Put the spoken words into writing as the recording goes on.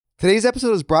Today's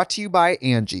episode is brought to you by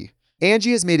Angie.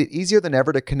 Angie has made it easier than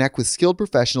ever to connect with skilled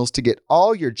professionals to get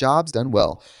all your jobs done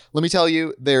well. Let me tell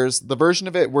you, there's the version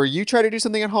of it where you try to do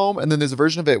something at home, and then there's a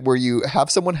version of it where you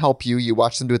have someone help you, you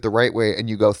watch them do it the right way, and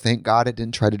you go, thank God I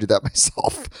didn't try to do that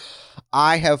myself.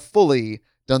 I have fully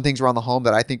done things around the home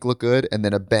that I think look good, and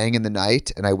then a bang in the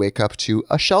night, and I wake up to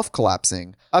a shelf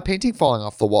collapsing, a painting falling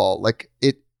off the wall.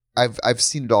 I've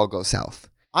seen it all go south.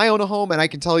 I own a home, and I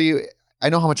can tell you, I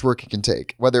know how much work it can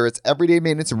take. Whether it's everyday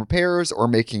maintenance and repairs or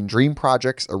making dream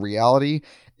projects a reality,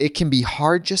 it can be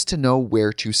hard just to know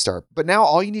where to start. But now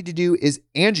all you need to do is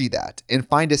Angie that and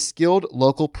find a skilled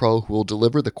local pro who will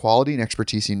deliver the quality and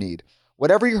expertise you need.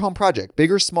 Whatever your home project,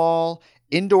 big or small,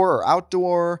 indoor or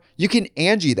outdoor, you can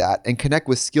Angie that and connect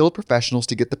with skilled professionals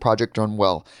to get the project done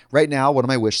well. Right now, one of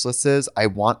my wish lists is I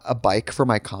want a bike for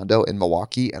my condo in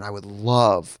Milwaukee, and I would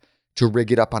love to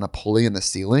rig it up on a pulley in the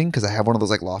ceiling because I have one of those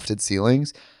like lofted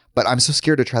ceilings, but I'm so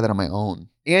scared to try that on my own.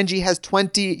 Angie has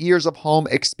 20 years of home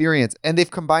experience, and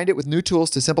they've combined it with new tools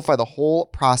to simplify the whole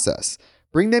process.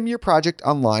 Bring them your project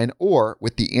online or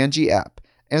with the Angie app.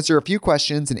 Answer a few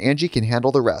questions and Angie can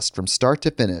handle the rest from start to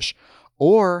finish,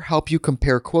 or help you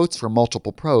compare quotes from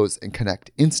multiple pros and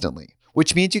connect instantly,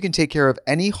 which means you can take care of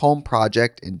any home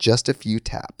project in just a few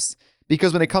taps.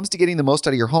 Because when it comes to getting the most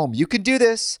out of your home, you can do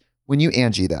this when you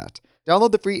Angie that.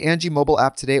 Download the free Angie mobile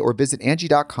app today or visit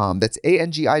Angie.com. That's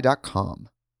ANGI.com.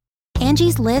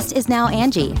 Angie's List is now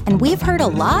Angie, and we've heard a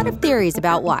lot of theories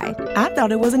about why. I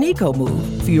thought it was an eco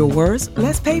move. Fewer words,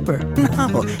 less paper.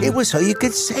 No, it was so you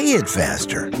could say it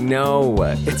faster. No,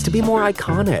 it's to be more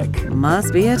iconic.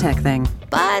 Must be a tech thing.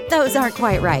 But those aren't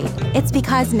quite right. It's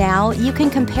because now you can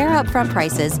compare upfront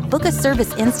prices, book a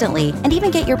service instantly, and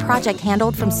even get your project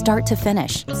handled from start to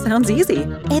finish. Sounds easy.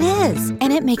 It is,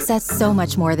 and it makes us so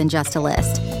much more than just a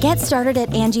list. Get started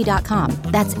at Angie.com.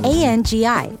 That's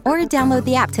ANGI, or download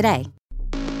the app today.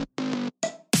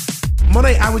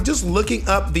 Monet, I was just looking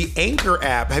up the Anchor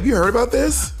app. Have you heard about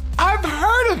this? I've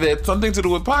heard of it. Something to do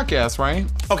with podcasts, right?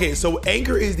 Okay, so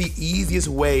Anchor is the easiest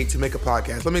way to make a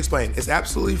podcast. Let me explain. It's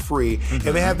absolutely free. And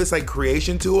they have this like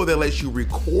creation tool that lets you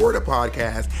record a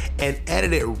podcast and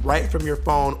edit it right from your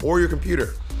phone or your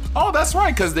computer. Oh, that's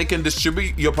right, because they can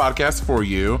distribute your podcast for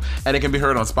you, and it can be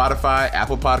heard on Spotify,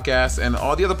 Apple Podcasts, and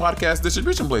all the other podcast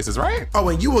distribution places, right? Oh,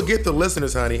 and you will get the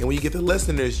listeners, honey. And when you get the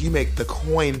listeners, you make the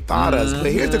coin fadas.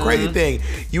 But here's the crazy thing.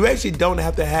 You actually don't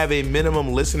have to have a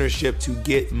minimum listenership to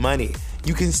get money.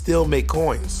 You can still make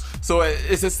coins. So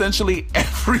it's essentially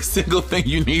every single thing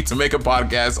you need to make a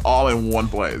podcast all in one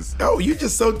place. Oh, you're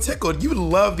just so tickled. You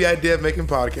love the idea of making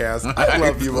podcasts. I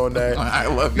love you, Monet. I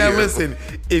love you. Now listen,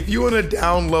 if you want to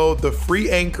download the free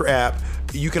Anchor app,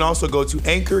 you can also go to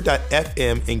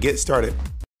anchor.fm and get started.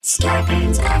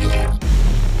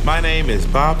 My name is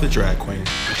Bob the Drag Queen.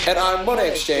 And I'm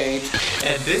Monet Exchange.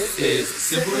 And this is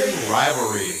Sibling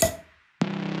Rivalry.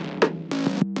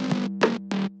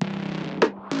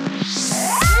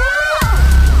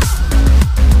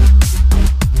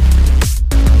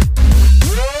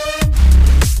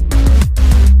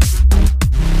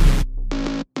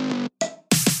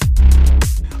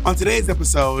 On today's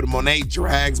episode, Monet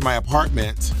drags my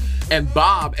apartment. And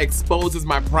Bob exposes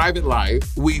my private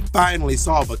life. We finally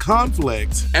solve a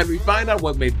conflict. And we find out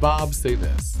what made Bob say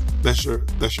this. That's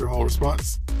your whole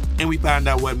response. And we find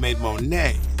out what made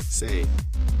Monet say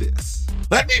this.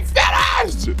 Let me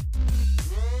finish!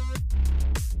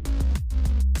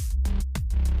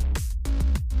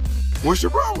 What's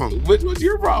your problem? Which was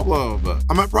your problem?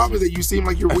 My problem is that you seem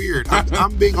like you're weird.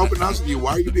 I'm being open and honest with you.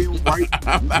 Why are you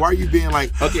being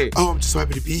like, okay? Oh, I'm just so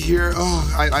happy to be here.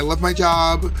 Oh, I love my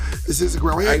job. This is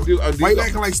great. Why are you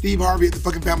acting like Steve Harvey at the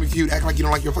fucking Family Feud? Acting like you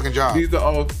don't like your fucking job. These are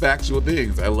all factual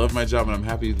things. I love my job and I'm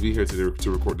happy to be here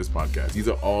to record this podcast. These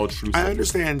are all true. I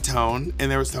understand tone, and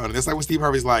there was tone. That's like when Steve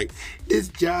Harvey's like, this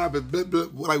job is blah, blah.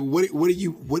 Like, what are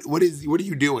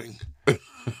you doing?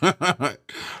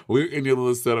 We're in your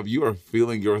little setup. You are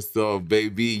feeling yourself,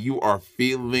 baby. You are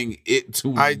feeling it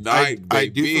tonight, baby. I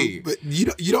do, but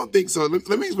you don't think so.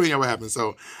 Let me explain what happened.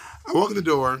 So I walk in the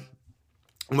door.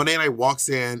 Monet and I walks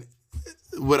in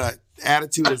with an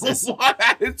attitude. What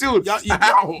attitude? Do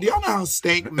y'all know how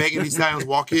stank Megan Thee Stallion's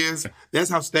walk is?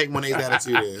 That's how stank Monet's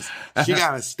attitude is. She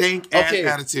got a stank ass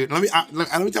attitude. Let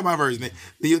me tell my version. Then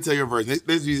you'll tell your version.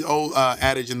 There's these old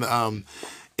adage in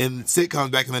in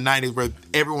sitcoms back in the 90s where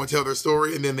everyone would tell their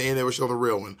story and then the end they would show the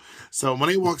real one. So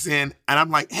Monet walks in and I'm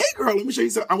like, hey girl, let me show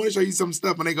you some. I want to show you some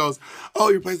stuff. Monet goes, oh,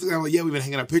 your place looks. I'm like, yeah, we've been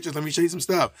hanging up pictures. Let me show you some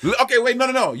stuff. Okay, wait,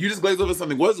 no. You just glazed over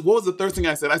something. What was the third thing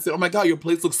I said? I said, oh my God, your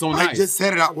place looks so nice. I just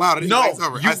said it out loud. I didn't glaze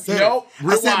over. I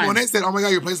said Monet said, oh my God,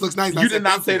 your place looks nice. You did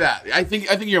not say that. I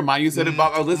think in your mind you said it,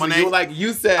 Bob. I was listening. Monet,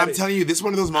 you said. I'm telling you, this is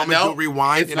one of those moments you'll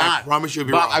rewind, and I promise you'll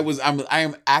be wrong. I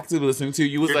am actively listening to you.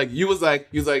 You was like,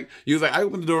 I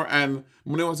opened the door and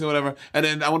Monet wants to whatever, and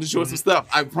then I want to show her some stuff.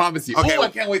 I promise you. Okay, I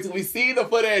can't wait till we see the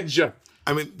footage.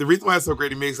 I mean, the reason why it's so great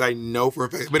to me is I know for a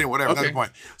fact. But anyway, whatever. That's the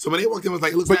point. So Monet walked in and was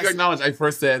like, it looks nice. But you acknowledged I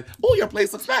first said, oh, your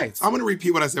place looks nice. I'm going to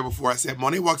repeat what I said before. I said,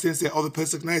 Monet walks in and said, oh, the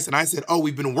place looks nice. And I said, oh,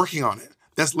 we've been working on it.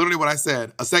 That's literally what I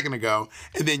said a second ago.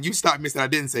 And then you stopped me and said I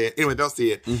didn't say it. Anyway, they'll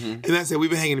see it. Mm-hmm. And then I said, we've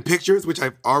been hanging pictures, which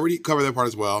I've already covered that part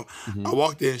as well. Mm-hmm. I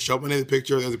walked in, showed Monet the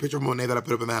picture. There's a picture of Monet that I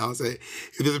put up in the house. I say,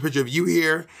 there's a picture of you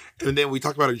here. And then we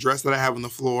talked about a dress that I have on the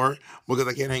floor because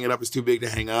I can't hang it up. It's too big to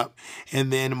hang up.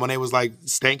 And then Monet was like,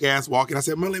 stank ass walking. I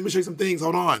said, Monet, let me show you some things.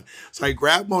 Hold on. So I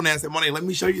grabbed Monet. I said, Monet, let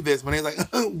me show you this. Monet's like,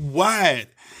 what?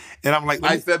 And I'm like,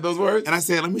 I said those words? And I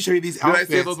said, let me show you these outfits.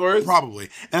 Did I say those words? Probably.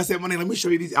 And I said, Monet, let me show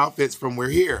you these outfits from We're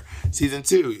Here, season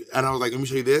 2. And I was like, let me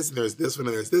show you this. And there's this one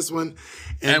and there's this one.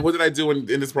 And what did I do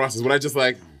in this process? Would I just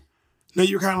like... No,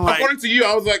 you're kind of like... According to you,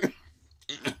 I was like...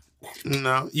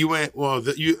 No, you went, well,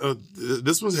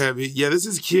 this was heavy. Yeah, this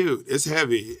is cute. It's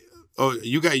heavy. Oh,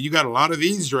 you got a lot of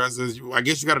these dresses. I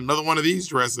guess you got another one of these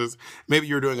dresses. Maybe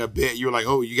you were doing a bit. You were like,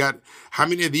 oh, you got how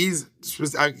many of these?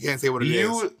 I can't say what it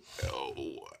is.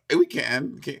 We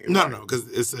can. No, because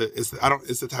it's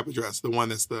the type of dress. The one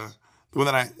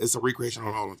that it's a recreation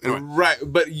on all of them. Anyway. Right,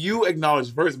 but you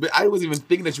acknowledged first. But I wasn't even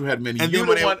thinking that you had many. And then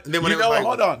when it was like,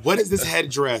 hold on, what is this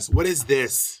headdress? What is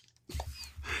this?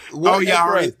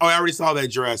 I already saw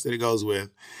that dress that it goes with.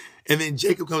 And then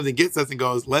Jacob comes and gets us and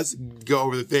goes, let's go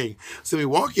over the thing. So we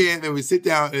walk in and we sit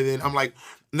down and then I'm like,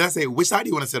 and I say, which side do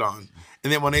you want to sit on?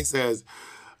 And then Monet says,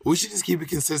 we should just keep it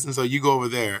consistent so you go over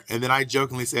there. And then I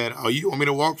jokingly said, oh, you want me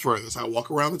to walk further? So I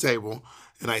walk around the table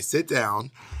and I sit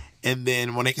down. And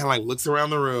then Monet kind of like looks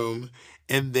around the room.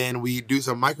 And then we do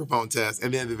some microphone tests.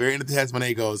 And then at the very end of the test,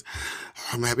 Monet goes,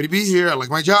 I'm happy to be here. I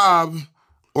like my job.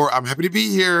 Or I'm happy to be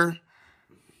here.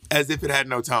 As if it had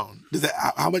no tone.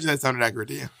 How much of that sounded accurate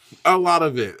to you? A lot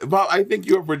of it. But I think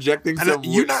you're projecting some...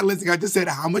 You're not listening. I just said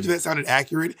how much of that sounded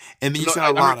accurate, and then you said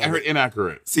a lot of it. I heard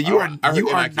inaccurate. So you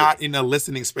are not in a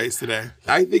listening space today.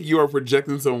 I think you are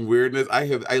projecting some weirdness. I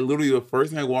literally, the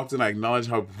first thing I walked in, I acknowledged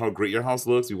how great your house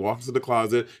looks. You walked into the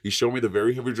closet. You showed me the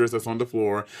very heavy dress that's on the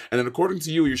floor. And then according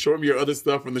to you, you're showing me your other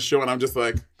stuff from the show, and I'm just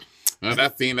like...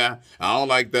 I've seen that. I don't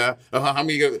like that. How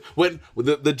many? When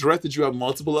the dress that you have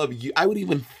multiple of, I would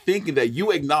even think that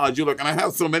you acknowledge you're like, and I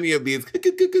have so many of these.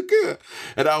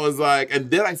 And I was like,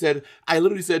 and then I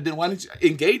literally said, then why didn't you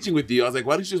engaging with you? I was like,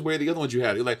 why didn't you just wear the other ones you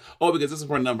had? You're like, oh, because this is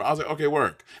for a number. I was like, okay,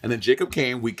 work. And then Jacob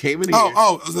came. We came in here.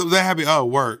 So they're happy. Oh,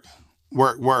 work.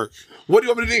 What do you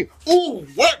want me to do? Ooh,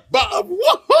 work, Bob.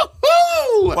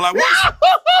 Woo-hoo-hoo. Well,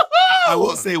 I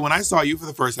will say, when I saw you for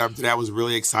the first time today, I was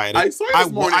really excited. I saw you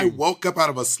this morning. I woke up out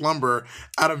of a slumber,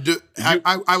 I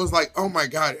was like, oh my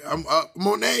God,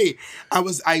 Monet.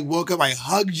 I woke up, I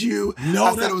hugged you. No,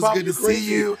 I said it was good to see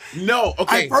you. No,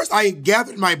 okay. At first, I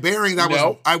gathered my bearings.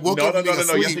 I woke up and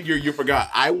asleep. I think you forgot.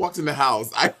 I walked in the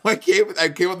house. I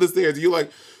came up the stairs. You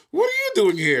like, what are you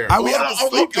doing here? I was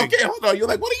sleeping. Okay, hold on. You're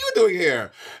like, what are you doing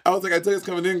here? I was like, I tell you it's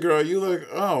coming in, girl. You like,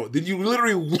 oh. Then you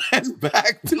literally went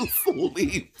back to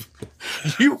sleep.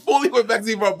 You fully went back to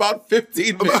sleep for about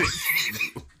 15 minutes.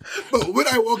 But when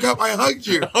I woke up, I hugged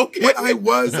you. Okay. When I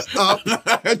was up.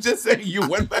 I'm just saying, you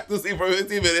went back to sleep for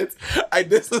 15 minutes. I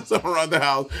did some stuff around the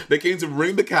house. They came to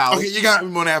bring the couch. Okay, you got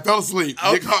me, Monet. I fell asleep.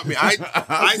 Okay. You caught me.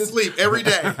 I sleep every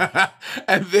day.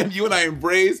 And then you and I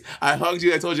embraced. I hugged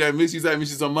you. I told you I miss you. I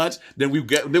miss you so much. I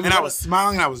was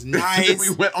smiling. I was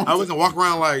nice. I wasn't walking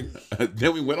around like.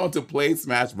 Then we went on to play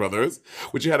Smash Brothers,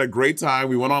 which we had a great time.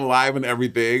 We went on live and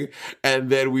everything. And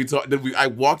then we talked. I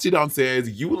walked you downstairs.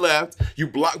 You left.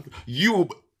 You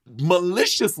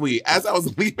maliciously, as I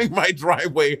was leaving my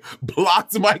driveway,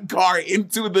 blocked my car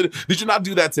into the... Did you not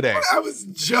do that today? I was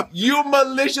joking. You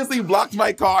maliciously blocked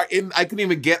my car and I couldn't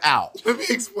even get out. Let me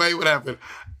explain what happened.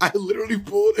 I literally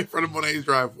pulled in front of Monet's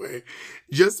driveway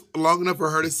just long enough for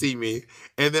her to see me.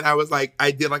 And then I was like,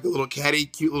 I did like a little catty,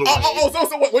 cute little...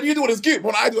 So what are you doing is cute.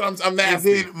 When I do it, I'm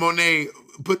nasty. And then Monet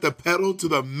put the pedal to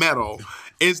the metal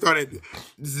and started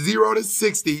 0 to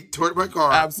 60 toward my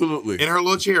car. Absolutely. In her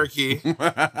little Cherokee.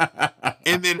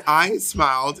 And then I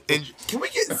smiled. And can we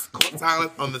get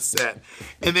silence on the set?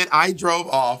 And then I drove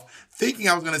off. thinking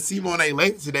I was going to see Monet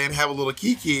later today and have a little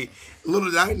kiki.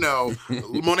 Little did I know,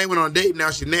 Monet went on a date,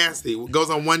 now she's nasty. Goes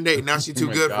on one date, now she's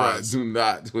too good for us. Do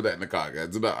not do that in the car, guys.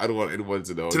 Do not. I don't want anyone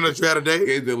to know. To know you had a date?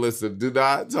 Okay, then listen, do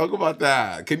not talk about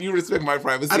that. Can you respect my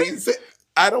privacy? I didn't say...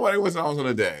 I don't want anyone to know I was on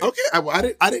a date. Okay,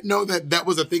 I didn't know that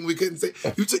was a thing we couldn't say.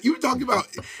 You were talking about...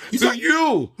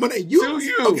 Monet,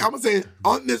 you. Okay, I'm saying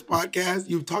on this podcast,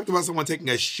 you've talked about someone taking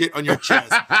a shit on your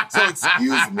chest. So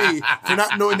excuse me for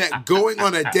not knowing that going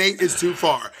on a date is too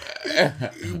far.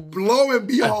 Lo and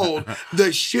behold, the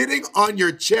shitting on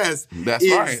your chest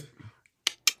is... right.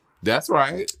 That's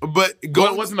right. But it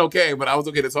wasn't okay, but I was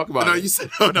okay to talk about it. No, you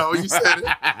said you said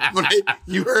it.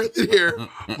 You heard it here.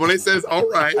 When they says all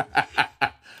right.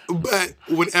 But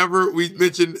whenever we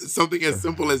mention something as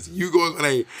simple as you going on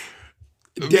a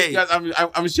date. Because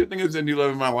I'm shifting into a new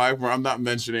level in my life where I'm not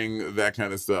mentioning that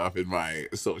kind of stuff in my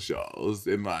socials,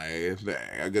 in my thing.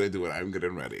 I'm gonna do it. I'm good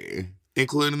and ready.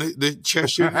 Including the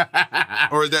chest shooting?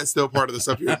 Or is that still part of the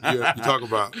stuff you talk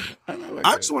about?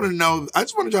 I just want to know, I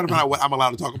just want to try to find out what I'm allowed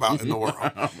to talk about in the world.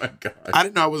 Oh my God. I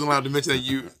didn't know I wasn't allowed to mention that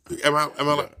you, am I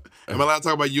allowed to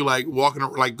talk about you like walking,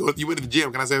 like you went to the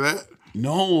gym, can I say that?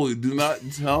 No, do not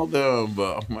tell them.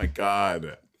 Oh my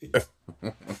God.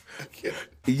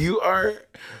 You are...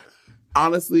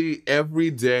 Honestly,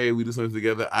 every day we do something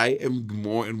together, I am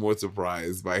more and more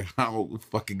surprised by how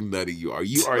fucking nutty you are.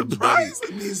 You are nutty.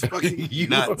 These fucking You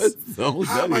nuts. are so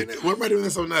nutty. What am I doing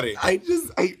that's so nutty? I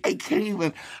can't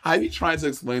even. I be trying to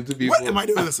explain to people. What am I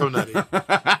doing that's so nutty?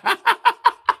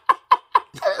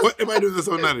 What am I doing that's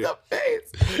so nutty?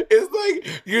 It's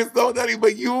like you're so nutty,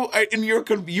 but you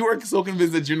are so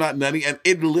convinced that you're not nutty, and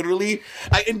it literally.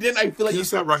 And then I feel like you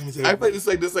stop rocking the table. I feel like it's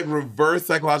like this reverse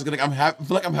psychological thing. I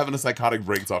feel like I'm having a psychotic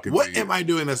break talking to you. What am I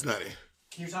doing that's nutty?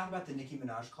 Can you talk about the Nicki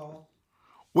Minaj call?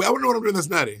 Well, I want to know what I'm doing that's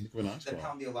nutty. The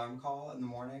pound the alarm call in the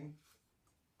morning.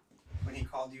 When he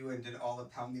called you and did all the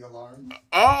pound the alarm.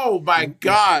 Oh my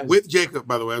God! With Jacob,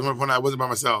 by the way, when I wasn't by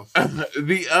myself.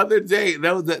 The other day,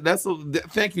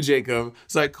 thank you, Jacob.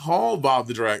 So I called Bob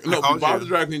the drag. No, Bob the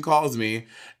drag queen calls me,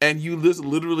 and you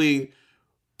literally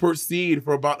proceed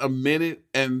for about a minute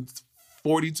and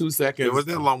 42 seconds. It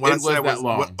wasn't that long. It was that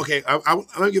long. Okay, I'm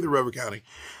gonna give the real recounting.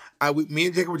 Me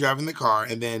and Jacob were driving the car,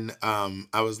 and then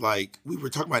I was like, we were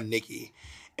talking about Nicki,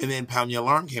 and then Pound Your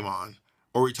Alarm came on.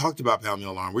 Or we talked about Pound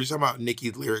Your Alarm. We were just talking about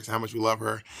Nicki's lyrics, how much we love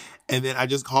her. And then I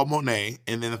just called Monet,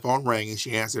 and then the phone rang, and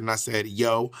she answered, and I said,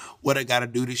 yo, what I gotta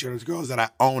do to show those girls that I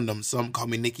own them. Some call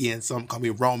me Nicki, and some call me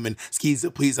Roman. Skeezer,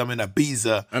 please, I'm in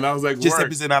Ibiza. And I was like, just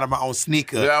stepping out of my own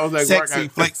sneaker. Yeah, I was like, sexy,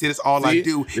 flexy, that's all I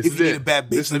do. If you need a bad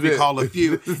bitch, let me call a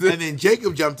few. And then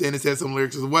Jacob jumped in and said some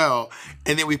lyrics as well.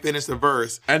 And then we finished the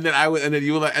verse. And then I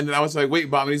was like, wait,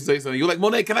 Bob, I need to say something. You were like,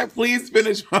 Monet, can I please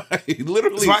finish?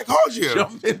 Literally. So I called you.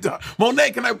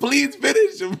 Monet, can I please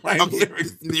finish my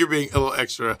lyrics? You're being a little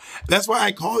extra. That's why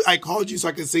I called you so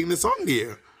I could sing this song to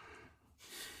you.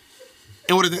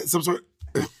 And what is that?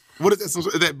 What is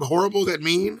that? Is that horrible? Is that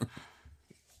mean?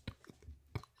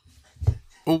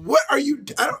 What are you?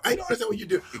 I don't understand what you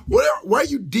do. Why are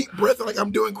you deep breathing like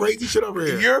I'm doing crazy shit over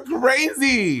here? You're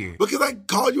crazy because I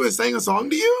called you and sang a song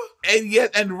to you. And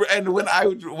yet, and when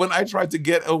I tried to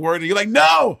get a word, you're like,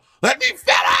 no, let me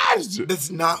finish. That's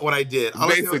not what I did.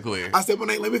 Basically, I said,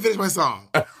 Monet, let me finish my song.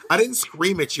 I didn't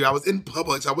scream at you. I was in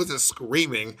public, so I wasn't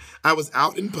screaming. I was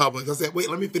out in public. I said, wait,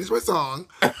 let me finish my song,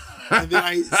 and then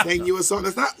I sang you a song.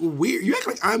 That's not weird. You act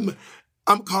like I'm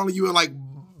calling you and like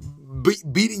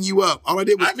beating you up. All I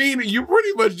did was. I mean, you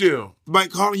pretty much do by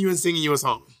calling you and singing you a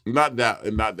song. Not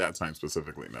that time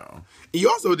specifically. No. You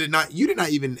also did not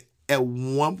even at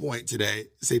one point today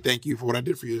say thank you for what I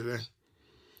did for you today.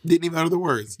 Didn't even utter the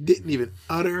words. Didn't even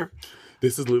utter.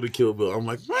 This is literally Kill Bill. I'm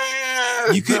like,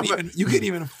 man. You couldn't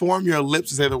even form your lips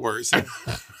to say the words.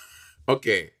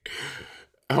 Okay.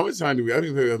 How much time do we? I don't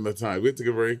even think we have enough time. We have to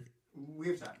take a break. We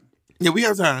have time. Yeah, we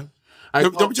have time.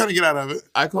 Don't be trying to get out of it.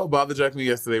 I called Bob the Drag Queen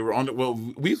yesterday.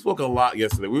 We spoke a lot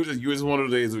yesterday. You were just one of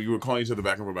the days where you were calling each other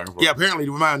back and forth. Yeah, apparently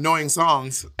with my annoying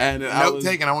songs. And note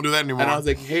taken. I won't do that anymore. And I was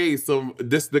like, hey, so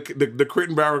the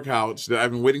Crate & Barrel couch that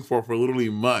I've been waiting for literally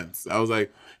months. I was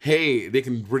like, hey,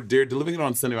 they're delivering it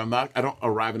on Sunday. I don't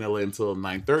arrive in LA until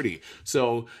 9:30.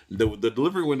 So the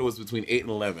delivery window was between 8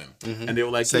 and 11. Mm-hmm. And they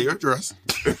were like, say your address.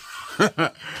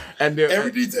 And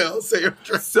every detail, say your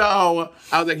address. So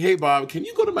I was like, hey Bob, can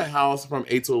you go to my house from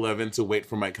 8 to 11 to wait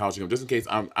for my couch to come, just in case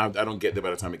I don't get there by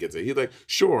the time it gets there. He's like,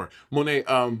 sure, Monet,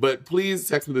 but please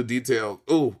text me the details.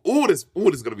 This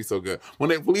is gonna be so good.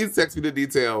 Monet, please text me the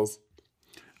details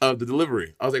of the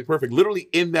delivery. I was like, perfect. Literally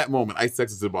in that moment, I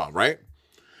texted to Bob, right?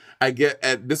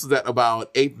 This was at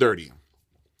about 8:30.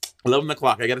 11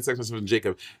 o'clock, I get a text message from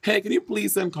Jacob. Hey, can you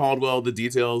please send Caldwell the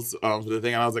details for the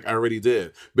thing? And I was like, I already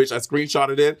did. Bitch, I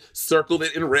screenshotted it, circled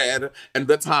it in red, and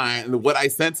the time, and what I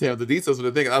sent him, the details for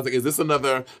the thing. And I was like, is this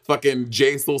another fucking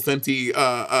Jay Solcenti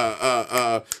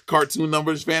cartoon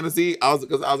numbers fantasy?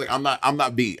 Because I was like, I'm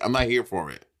not beat. I'm not here for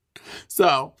it.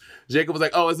 So Jacob was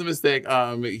like, oh, it's a mistake.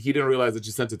 He didn't realize that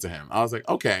you sent it to him. I was like,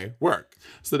 okay, work.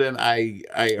 So then I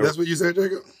That's what you said,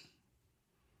 Jacob?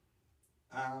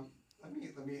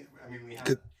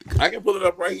 I can pull it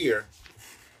up right here.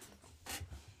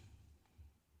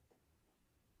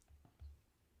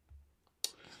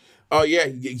 Oh yeah,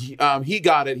 he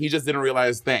got it. He just didn't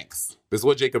realize. Thanks. This is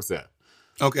what Jacob said.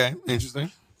 Okay,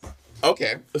 interesting.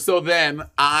 Okay, so then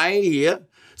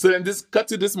this cut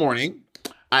to this morning.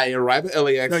 I arrived at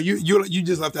LAX. No, you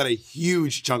just left out a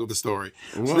huge chunk of the story.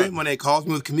 What? So then Monet calls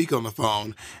me with Kamika on the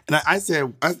phone, and I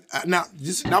said, now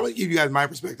to give you guys my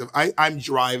perspective. I'm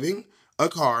driving a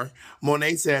car.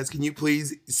 Monet says, can you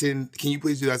please do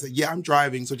that? I said, yeah, I'm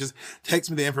driving, so just text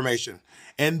me the information.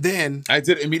 And then I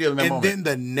did immediately. Then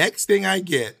the next thing I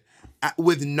get,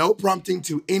 with no prompting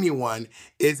to anyone,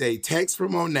 is a text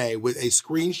from Monet with a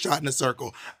screenshot in a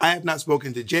circle. I have not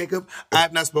spoken to Jacob. I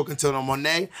have not spoken to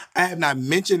Monet. I have not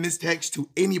mentioned this text to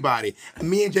anybody.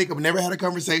 Me and Jacob never had a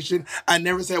conversation. I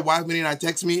never said, why would you not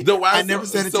text me? I never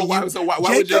said it to you. So why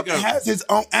would Jacob has his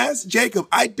own. Ask Jacob.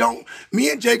 Me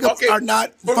and Jacob are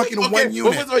not fucking one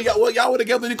unit. Well, y'all were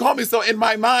together when you called me. So in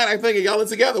my mind, I think y'all are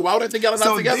together. Why would I think y'all are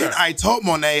not together? So then I told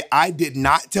Monet, I did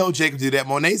not tell Jacob to do that.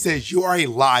 Monet says, you are a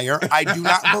liar. I do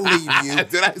not believe you.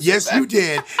 Yes, you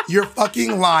did. You're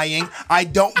fucking lying. I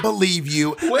don't believe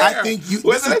you. Where? I think you.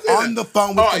 This is on the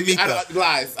phone with Kamika.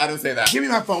 Lies. I didn't say that. Give me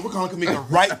my phone. We're calling Kamika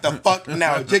right the fuck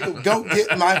now. Jacob, go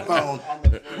get my phone.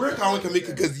 We're calling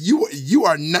Kamika because you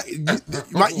are not.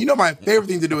 You know my favorite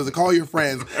thing to do is to call your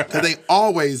friends because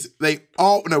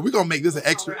no. We're gonna make this an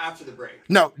extra. After the break.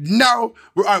 No.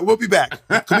 All right, we'll be back.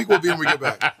 Kamika will be when we get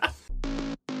back.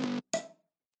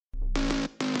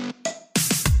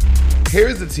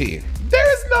 Here's the tea.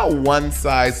 There is no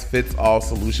one-size-fits-all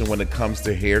solution when it comes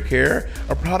to hair care.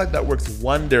 A product that works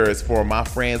wonders for my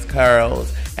friend's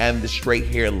curls and the straight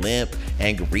hair limp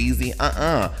and greasy.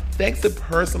 Thanks to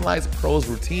personalized Prose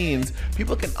routines,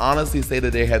 people can honestly say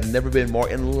that they have never been more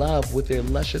in love with their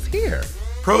luscious hair.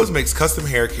 Prose makes custom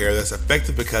hair care that's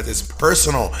effective because it's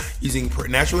personal. Using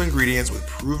natural ingredients with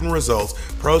proven results,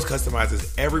 Prose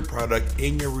customizes every product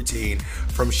in your routine,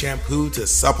 from shampoo to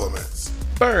supplements.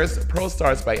 First, Prose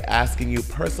starts by asking you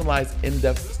personalized,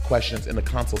 in-depth questions in the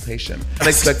consultation.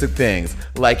 Unexpected things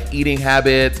like eating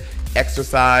habits,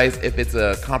 exercise, if it's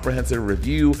a comprehensive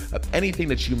review of anything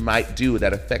that you might do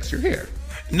that affects your hair.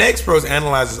 Next, Prose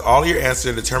analyzes all your answers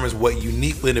and determines what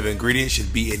unique blend of ingredients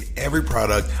should be in every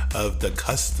product of the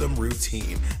custom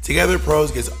routine. Together, Prose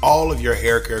gets all of your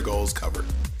hair care goals covered.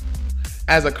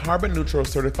 As a carbon neutral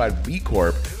certified B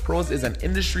Corp, Prose is an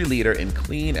industry leader in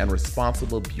clean and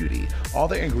responsible beauty. All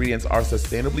their ingredients are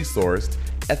sustainably sourced,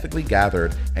 ethically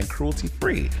gathered, and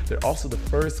cruelty-free. They're also the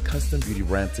first custom beauty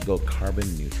brand to go carbon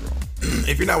neutral.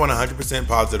 If you're not 100%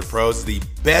 positive Prose is the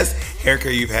best hair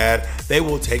care you've had, they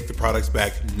will take the products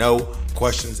back, no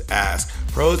questions asked.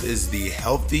 Prose is the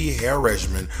healthy hair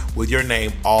regimen with your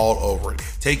name all over it.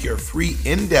 Take your free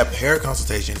in-depth hair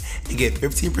consultation and get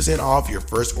 15% off your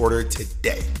first order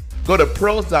today. Go to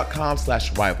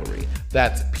prose.com/rivalry.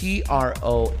 That's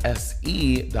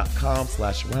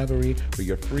prose.com/rivalry for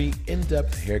your free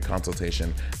in-depth hair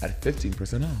consultation at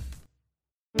 15% off.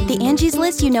 The Angie's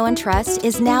List you know and trust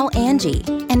is now Angie,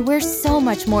 and we're so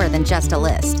much more than just a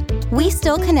list. We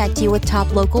still connect you with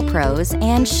top local pros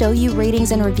and show you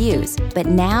ratings and reviews, but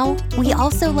now we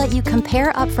also let you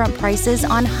compare upfront prices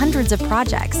on hundreds of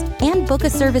projects and book a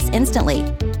service instantly.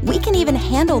 We can even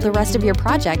handle the rest of your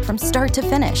project from start to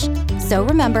finish. So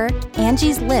remember,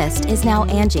 Angie's List is now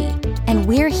Angie, and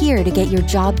we're here to get your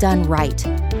job done right.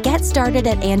 Get started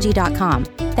at Angie.com.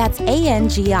 That's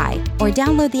ANGI, or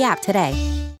download the app today.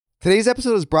 Today's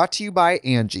episode is brought to you by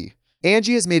Angie.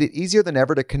 Angie has made it easier than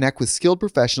ever to connect with skilled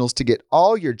professionals to get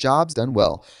all your jobs done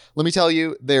well. Let me tell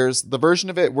you, there's the version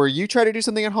of it where you try to do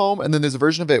something at home, and then there's a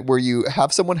version of it where you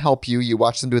have someone help you, you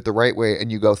watch them do it the right way,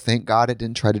 and you go, thank God I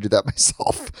didn't try to do that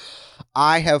myself.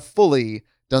 I have fully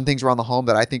done things around the home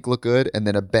that I think look good, and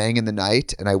then a bang in the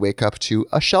night, and I wake up to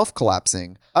a shelf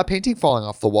collapsing, a painting falling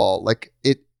off the wall.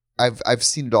 I've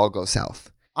seen it all go south.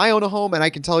 I own a home, and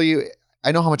I can tell you,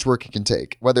 I know how much work it can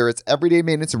take. Whether it's everyday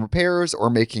maintenance and repairs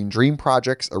or making dream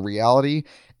projects a reality,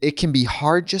 it can be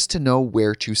hard just to know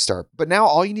where to start. But now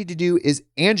all you need to do is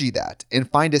Angie that and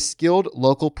find a skilled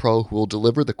local pro who will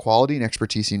deliver the quality and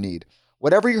expertise you need.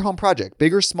 Whatever your home project,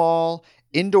 big or small,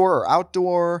 indoor or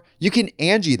outdoor. You can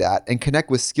Angie that and connect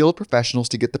with skilled professionals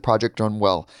to get the project done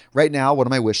well. Right now, one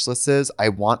of my wish lists is I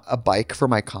want a bike for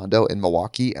my condo in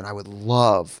Milwaukee, and I would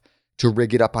love to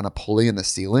rig it up on a pulley in the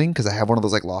ceiling because I have one of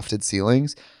those like lofted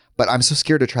ceilings, but I'm so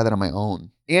scared to try that on my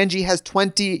own. Angie has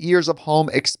 20 years of home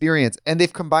experience, and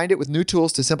they've combined it with new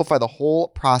tools to simplify the whole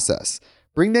process.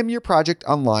 Bring them your project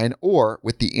online or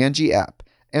with the Angie app.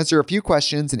 Answer a few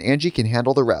questions and Angie can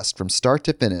handle the rest from start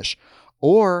to finish,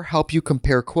 or help you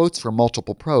compare quotes from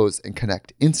multiple pros and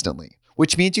connect instantly,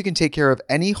 which means you can take care of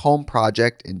any home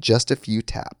project in just a few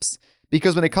taps.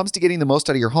 Because when it comes to getting the most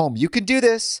out of your home, you can do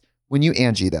this when you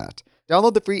Angie that.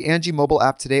 Download the free Angie mobile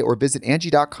app today or visit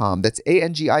Angie.com. That's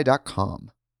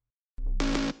ANGI.com.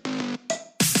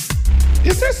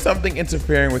 Is there something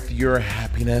interfering with your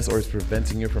happiness or is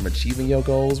preventing you from achieving your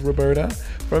goals, Roberta?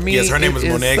 For me, yes, her name is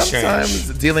Monet Exchange.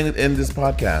 Sometimes dealing in this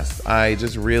podcast, I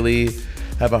just really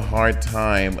have a hard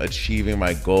time achieving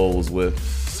my goals with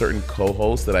certain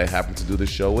co-hosts that I happen to do the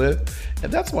show with,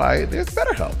 and that's why there's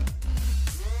BetterHelp.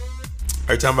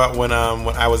 Are you talking about when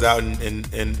I was out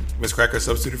and Miss Cracker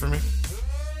substituted for me?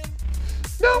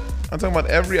 No, I'm talking about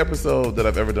every episode that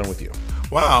I've ever done with you.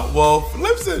 Wow. Well,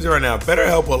 listen to right now.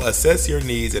 BetterHelp will assess your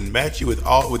needs and match you with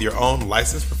your own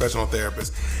licensed professional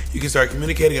therapist. You can start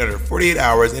communicating under 48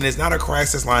 hours, and it's not a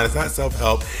crisis line. It's not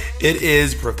self-help. It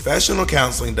is professional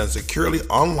counseling done securely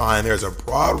online. There's a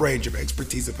broad range of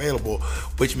expertise available,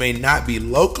 which may not be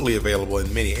locally available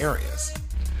in many areas.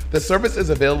 The service is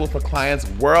available for clients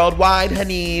worldwide,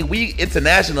 honey. We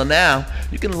international now.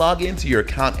 You can log into your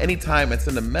account anytime and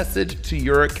send a message to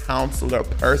your counselor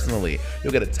personally.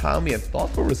 You'll get a timely and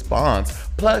thoughtful response.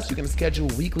 Plus, you can schedule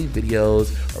weekly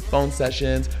videos or phone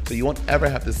sessions so you won't ever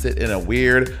have to sit in a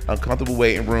weird, uncomfortable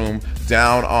waiting room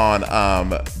down on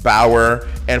Bower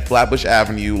and Flatbush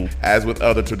Avenue as with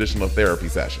other traditional therapy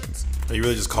sessions. You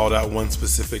really just called out one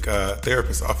specific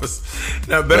therapist office.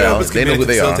 Now, BetterHelp is committed to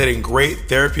facilitating great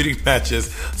therapeutic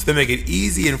matches so they make it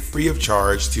easy and free of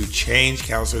charge to change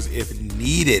counselors if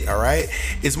needed, all right?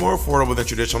 It's more affordable than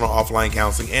traditional offline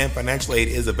counseling, and financial aid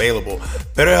is available.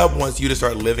 BetterHelp wants you to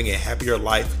start living a happier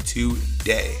life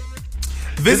today.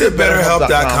 Visit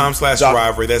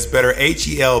BetterHelp.com/rivalry. That's better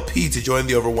HELP to join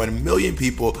the over 1 million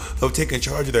people who have taken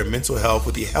charge of their mental health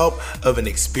with the help of an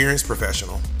experienced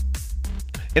professional.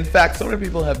 In fact, so many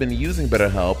people have been using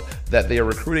BetterHelp that they are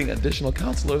recruiting additional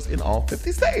counselors in all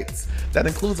 50 states. That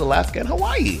includes Alaska and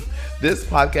Hawaii. This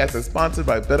podcast is sponsored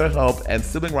by BetterHelp, and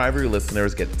Sibling Rivalry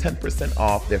listeners get 10%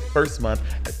 off their first month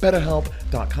at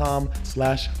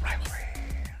BetterHelp.com/rivalry.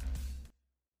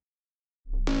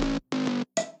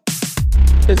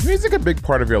 Is music a big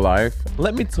part of your life?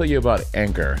 Let me tell you about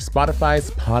Anchor,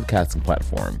 Spotify's podcasting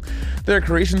platform. There are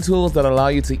creation tools that allow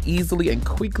you to easily and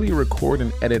quickly record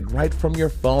and edit right from your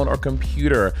phone or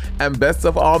computer. And best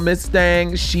of all, Miss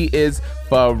Stang, she is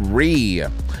free.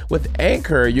 With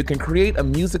Anchor, you can create a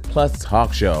Music Plus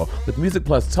talk show. With Music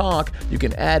Plus Talk, you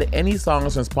can add any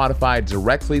songs from Spotify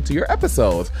directly to your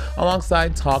episodes,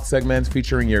 alongside talk segments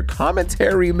featuring your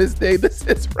commentary. Miss Day, this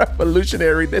is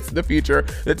revolutionary. This is the future.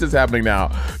 This is happening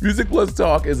now. Music Plus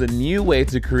Talk is a new way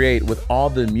to create with all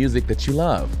the music that you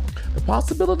love. The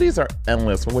possibilities are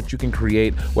endless for what you can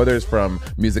create, whether it's from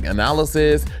music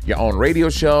analysis, your own radio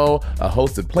show, a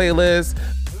hosted playlist,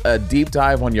 a deep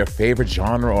dive on your favorite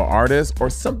genre or artist, or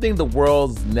something the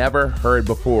world's never heard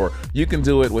before. You can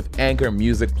do it with Anchor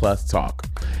Music Plus Talk.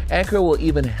 Anchor will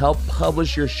even help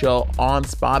publish your show on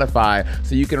Spotify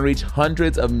so you can reach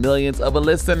hundreds of millions of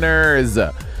listeners.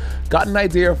 Got an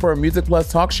idea for a Music Plus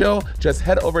Talk show? Just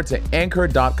head over to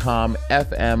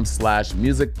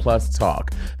anchor.com/FM/Music Plus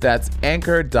Talk. That's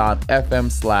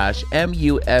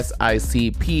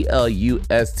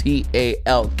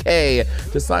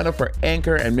anchor.fm/MUSICPLUSTALK to sign up for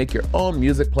Anchor and make your own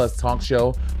Music Plus Talk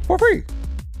show for free.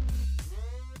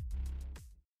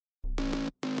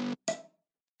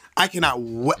 I cannot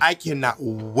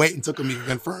wait until Kamika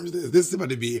confirms this. This is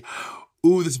about to be,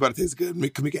 this is about to taste good.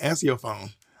 Kamika, answer your phone.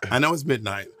 I know it's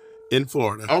midnight in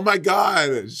Florida. Oh my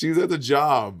God, she's at the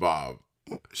job, Bob.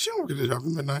 She don't work at the job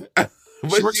at midnight.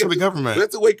 She works for the government. We have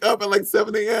to wake up at like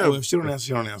 7 a.m. Well, if she don't answer,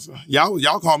 she don't answer.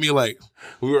 Y'all called me late.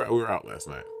 We were out last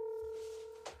night.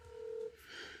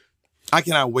 I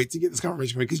cannot wait to get this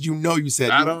confirmation because you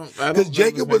said I don't because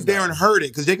Jacob was there and heard it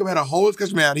because Jacob had a whole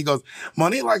discussion about it. He goes,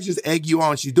 Monet likes to just egg you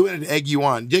on. She's doing it to egg you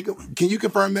on. Jacob, can you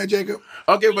confirm that, Jacob?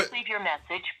 Okay, but leave your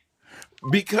message.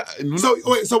 Because so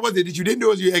was it that you didn't do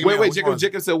it? Or you egged me on? Wait,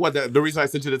 Jacob said what? The reason I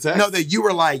sent you the text? No, that you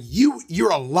were like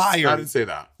you're a liar. I didn't say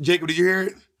that. Jacob, did you hear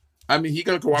it? I mean, he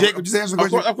gonna corroborate. Jacob, just answer the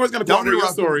question. Of course, gonna corroborate your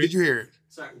story. Did you hear it?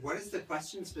 Sorry, what is the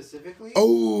question specifically?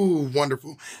 Oh,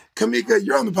 wonderful. Kamika,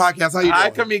 you're on the podcast. How you doing?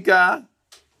 Hi, Kamika.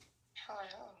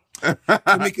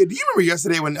 Kamika, do you remember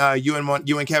yesterday when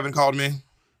you and Kevin called me?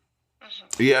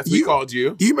 Yes, we called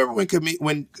you. Do you remember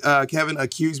when Kevin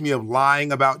accused me of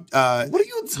lying about... what are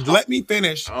you talking? Let me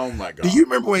finish. Oh, my God. Do you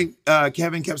remember when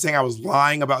Kevin kept saying I was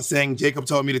lying about saying Jacob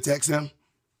told me to text him?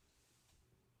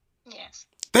 Yes.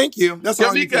 Thank you. That's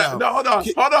all I need to Kamika, know. no,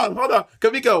 hold on.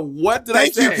 Kamika, what did I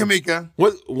say? Thank you, Kamika.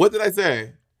 What did I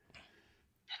say?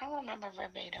 I don't remember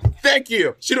verbatim. Thank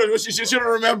you. She don't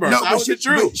remember. No, So how is it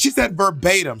true? But she said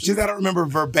verbatim. She said I don't remember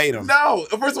verbatim. No.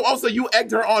 First of all, also you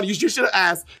egged her on. You should have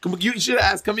asked. You should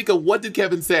have asked Kamika, what did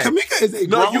Kevin say? Kamika is a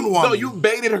grown woman. No, you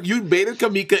baited her. You baited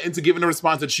Kamika into giving the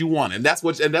response that you wanted. And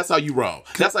that's how you roll.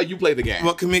 That's how you play the game.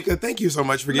 Well, Kamika, thank you so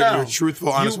much for giving your truthful,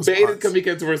 honest response. You baited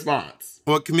Kamika into response.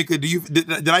 Well, Kamika,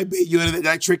 did I bait you into that? Did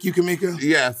I trick you, Kamika?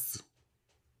 Yes.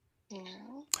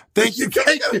 Thank you,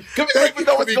 Kamika. Kamika,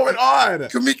 know what's going on.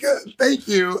 Kamika, thank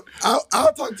you.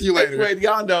 I'll talk to you later. Wait,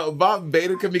 y'all know Bob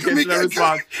baited Kamika into the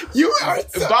response. You are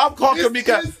Bob called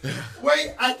Kamika.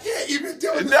 Wait, I can't even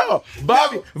do it. No,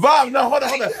 Bob, no, hold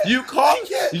on. You called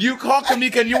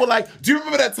Kamika and you were like, do you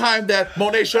remember that time that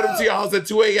Monet showed up to your house at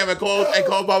 2 a.m. and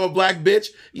called Bob a black bitch?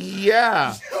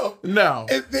 Yeah. No.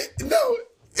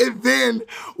 And then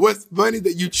what's funny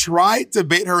that you tried to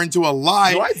bait her into a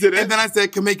lie. No, I didn't. And then I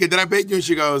said, Kamika, did I bait you? And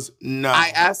she goes, no.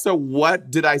 I asked her, what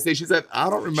did I say? She said, I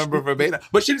don't remember verbatim.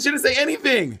 But she didn't say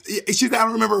anything. She said, I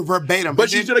don't remember verbatim. But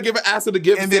she should have asked her to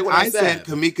give and say then what I said.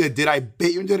 Kamika, did I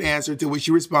bait you into the answer? To which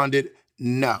she responded,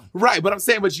 no. Right, but I'm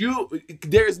saying,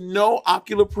 there is no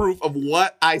ocular proof of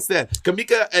what I said.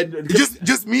 Kamika and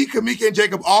just me, Kamika, and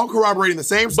Jacob all corroborating the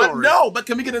same story. But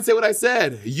Kamika didn't say what I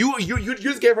said. You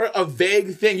just gave her a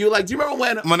vague thing. You were like, do you remember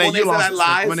when Monet said I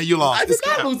lied? Monet, you lost. I did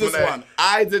not lose this one.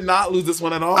 I did not lose this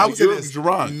one at all. I was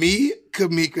drunk. Me,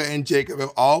 Kamika, and Jacob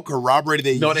have all corroborated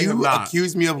that you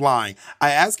accused me of lying.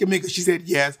 I asked Kamika, she said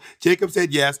yes. Jacob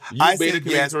said yes. I said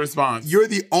yes. To response. You're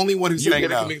the only one who's saying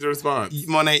no. You baited Kamika to response.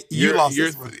 Monet, you lost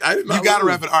this one. I did not you got to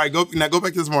lose. wrap it. All right, go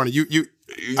back to this morning.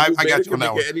 I got you on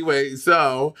that one. Anyway,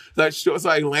 so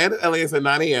I land at LAS at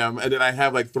 9 a.m. and then I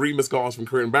have like 3 missed calls from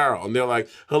Crate and Barrel, and they're like,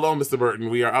 "Hello, Mr. Burton,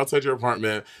 we are outside your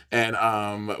apartment, and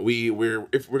we're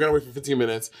gonna wait for 15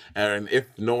 minutes, and if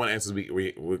no one answers,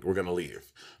 we're gonna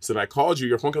leave." So then I called you.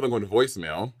 Your phone kept on going to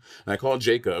voicemail, and I called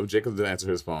Jacob. Jacob didn't answer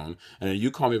his phone, and then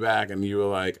you called me back, and you were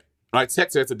like, I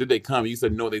texted her. I said, "Did they come?" You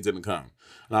said, "No, they didn't come."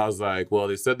 And I was like, "Well,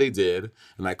 they said they did."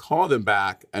 And I called them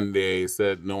back, and they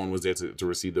said no one was there to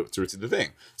receive the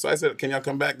thing. So I said, "Can y'all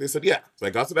come back?" They said, "Yeah." So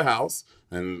I got to the house,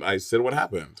 and I said what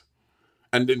happened.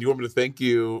 And then you want me to thank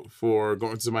you for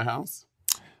going to my house?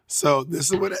 So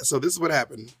this is what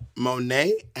happened.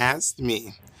 Monet asked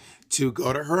me to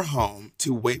go to her home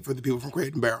to wait for the people from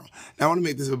Crate and Barrel. Now I want to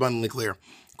make this abundantly clear.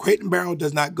 Crate and Barrel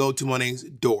does not go to Monet's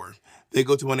door. They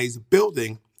go to Monet's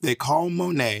building. They call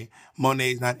Monet.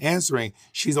 Monet's not answering.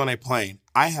 She's on a plane.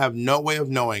 I have no way of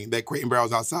knowing that Crate and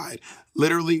Barrel's outside.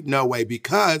 Literally no way,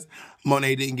 because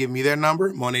Monet didn't give me their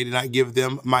number. Monet did not give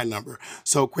them my number.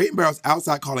 So Crate and Barrel's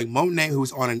outside calling Monet,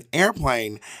 who's on an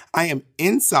airplane. I am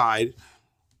inside.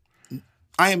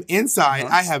 Uh-huh.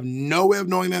 I have no way of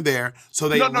knowing they're there. So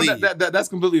they leave. That's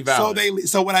completely valid.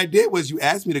 So what I did was you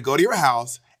asked me to go to your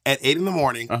house at 8 in the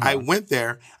morning. Uh-huh. I went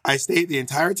there. I stayed the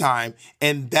entire time.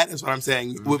 And that is what I'm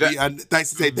saying would be nice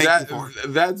to say thank you for.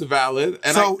 That's valid.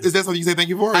 And so is that something you say thank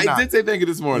you for or I not? did say thank you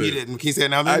this morning. You didn't. Can you say it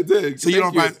now then? I did. So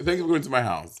thank you for going to my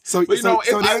house. So the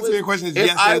answer to your question is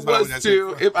yes, that is what I would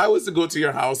answer. If I was to go to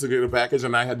your house and get a package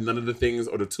and I had none of the things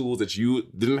or the tools that you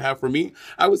didn't have for me,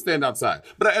 I would stand outside.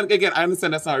 But again, I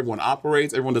understand that's how everyone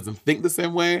operates. Everyone doesn't think the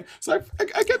same way. So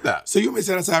I get that. So you may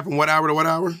stand outside from what hour to what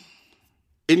hour?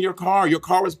 In your car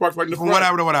was parked right in the front. From what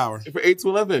hour to what hour? For 8 to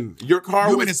 11. Your car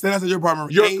you was... You may stand outside your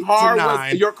apartment from 8 to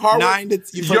 9. Your car was... 9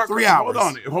 to... For 3 hours.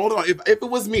 Hold on. If it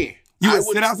was me... You would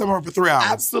sit outside for 3 hours.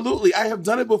 Absolutely. I have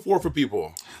done it before for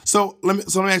people. So let me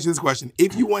ask you this question.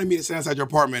 If you wanted me to sit outside your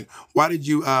apartment, why did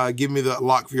you give me the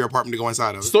lock for your apartment to go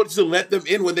inside of it? So to let them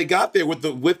in when they got there with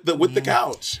the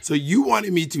couch. So you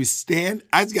wanted me to stand.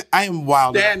 I am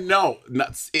wild.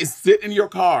 Sit in your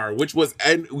car, which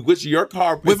your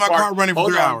car with my car running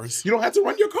for 3 hours. You don't have to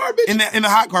run your car, bitch. In the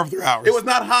hot car for 3 hours. It was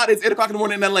not hot. It's 8 o'clock in the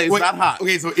morning in LA. It's not hot.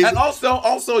 Okay, so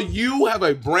also you have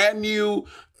a brand new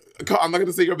I'm not going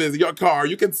to say your business. Your car.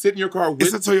 You can sit in your car with.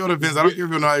 It's a Toyota Venza. I don't care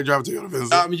if you know how to drive a Toyota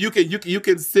Venza. You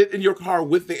can sit in your car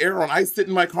with the air on. I sit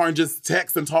in my car and just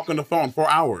text and talk on the phone for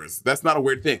hours. That's not a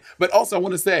weird thing. But also, I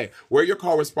want to say, where your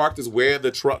car was parked is where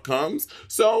the truck comes.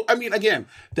 So, I mean, again,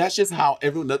 that's just how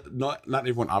everyone. Not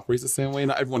everyone operates the same way.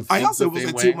 Not everyone. I also was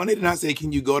will say too. Monday did not say,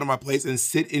 "Can you go to my place and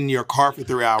sit in your car for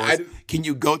 3 hours?" Can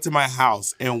you go to my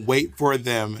house and wait for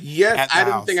them? Yes, I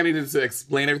didn't house? think I needed to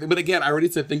explain everything. But again, I already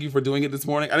said thank you for doing it this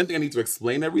morning. I didn't think I need to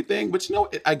explain everything. But you know,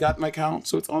 I got my count,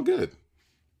 so it's all good.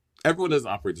 Everyone doesn't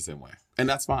operate the same way. And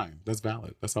that's fine. That's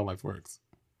valid. That's how life works.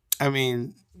 I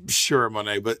mean, sure,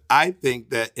 Monet, but I think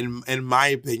that in my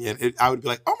opinion, I would be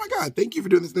like, oh my God, thank you for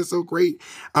doing this. That's so great.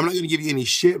 I'm not going to give you any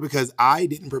shit because I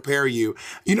didn't prepare you.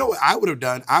 You know what I would have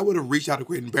done? I would have reached out to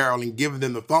Crate and Barrel and given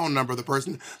them the phone number of the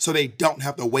person so they don't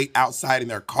have to wait outside in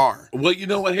their car. Well, you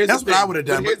know what? That's what I would have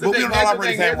done. But we don't all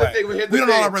operate the same way. We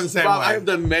don't all operate the same way. I have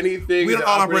done many things. We don't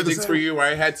all operate the same for you where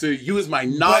I had to use my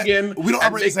noggin. We don't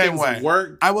operate the same way.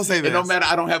 Work. I will say this. And no matter,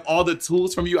 I don't have all the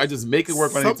tools from you. I just make it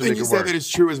work when I need to make it work. Something you said that is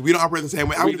true is we don't operate the same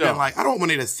way. I would have been like, I don't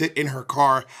want to sit in her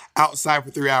car outside for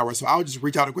 3 hours, so I would just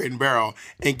reach out to Crate and Barrel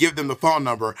and give them the phone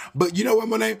number. But you know what,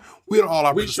 Monet? We don't all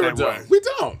operate the same way. We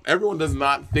don't. Everyone does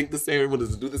not think the same. Everyone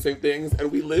doesn't do the same things.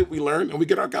 And we live, we learn, and we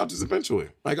get our couches eventually.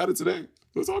 I got it today. It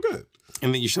was all good.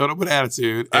 And then you showed up with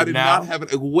attitude. I did not have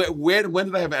it. When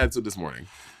did I have an attitude this morning?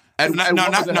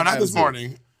 Not this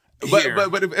morning.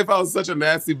 But if I was such a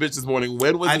nasty bitch this morning,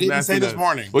 when was I didn't say this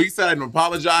morning. Well, you said I didn't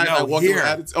apologize. No, I walked here, with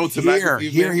attitude. Oh,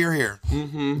 here.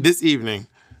 Mm-hmm. This evening,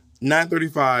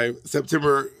 9:35,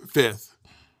 September 5th.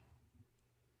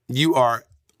 You are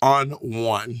on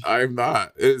one. I'm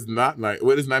not. It is not night.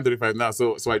 Well, it is 9:35 now.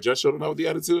 So I just showed up with the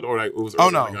attitude, or like it was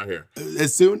early when I got here.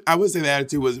 As soon, I would say the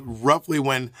attitude was roughly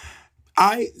when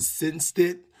I sensed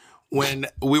it when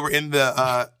we were in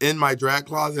my drag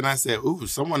closet, and I said, "Ooh,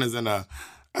 someone is in a."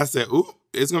 I said, "Ooh,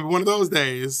 it's gonna be one of those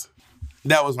days."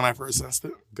 That was when I first sensed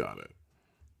it. Got it.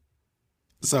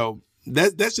 So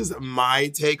that's just my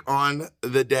take on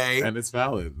the day, and it's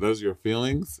valid. Those are your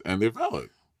feelings, and they're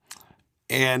valid.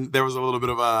 And there was a little bit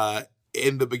of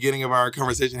in the beginning of our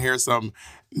conversation here, some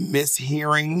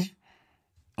mishearing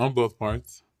on both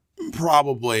parts,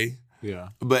 probably. Yeah,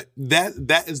 but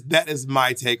that is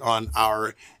my take on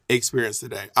our experience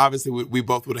today. Obviously, we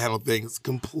both would handle things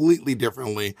completely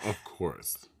differently. Of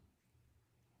course.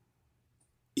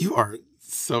 You are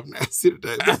so nasty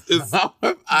today. How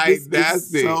am I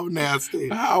nasty? Is so nasty.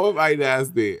 How am I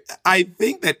nasty? I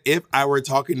think that if I were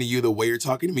talking to you the way you're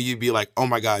talking to me, you'd be like, oh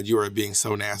my God, you are being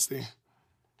so nasty.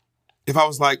 If I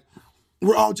was like,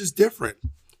 we're all just different.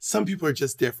 Some people are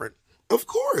just different. Of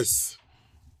course.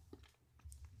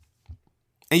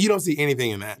 And you don't see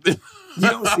anything in that.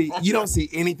 You don't see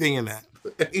anything in that.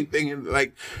 Anything in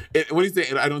what do you say?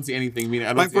 I don't see anything meaning. I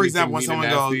don't like for example,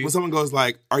 when someone goes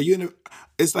like, "Are you in a?"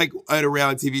 It's like at a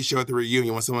reality TV show at the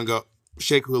reunion when someone go,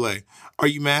 "Shea Coulee, are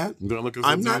you mad?" Do I look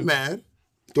upset? I'm not mad.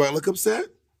 Do I look upset?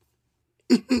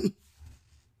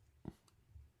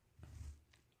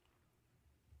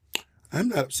 I'm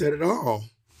not upset at all.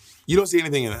 You don't see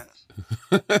anything in that.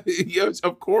 Yes,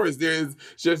 of course. There's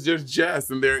just Jess,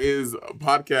 and there is a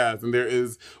podcast, and there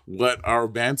is what our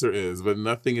banter is, but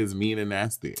nothing is mean and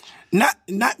nasty.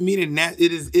 Not mean and nasty.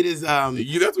 It is.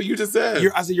 That's what you just said.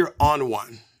 I said you're on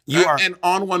one. You are, and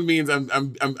on one means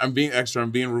I'm being extra.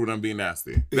 I'm being rude. I'm being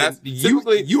nasty. That's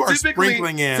you are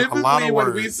sprinkling in a lot of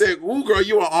words. When we say, "Ooh, girl,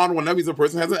 you are on one," that means a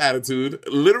person has an attitude.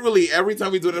 Literally every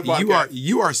time we do it on the podcast,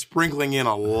 you are sprinkling in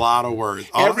a lot of words.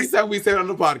 Every time we say it on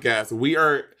the podcast, we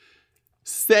are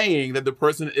saying that the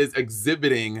person is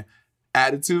exhibiting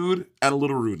attitude and a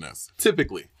little rudeness.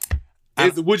 Typically,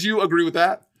 would you agree with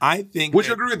that? I think. Would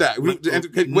you agree with that?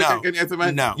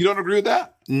 No. You don't agree with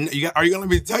that? No, are you going to let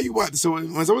me tell you what? So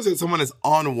when someone says someone is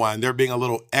on one, they're being a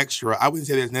little extra. I wouldn't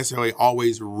say there's necessarily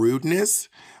always rudeness,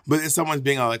 but if someone's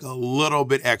being a little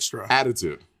bit extra.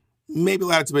 Attitude. Maybe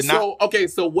attitude, but not. So, okay,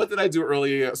 so what did I do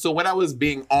earlier? So when I was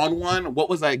being on one, what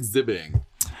was I exhibiting?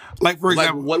 Like, for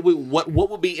example. What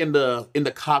would be in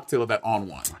the cocktail of that on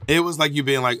one? It was like you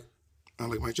being like, I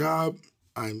like my job.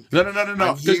 No.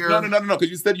 Because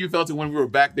you said you felt it when we were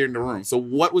back there in the room. So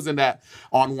what was in that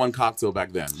on one cocktail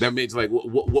back then? That made you like,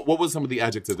 what was some of the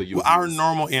adjectives that you used? Our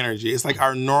normal energy. It's like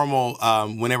our normal,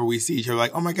 whenever we see each other,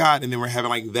 like, oh my God. And then we're having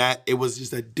like that. It was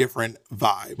just a different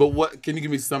vibe. But what, can you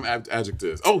give me some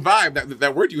adjectives? Oh, vibe.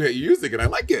 That word you used again. I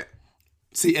like it.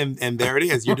 See, and there it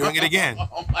is. You're doing it again.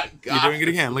 Oh my God. You're doing it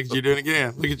again. Look, you're doing it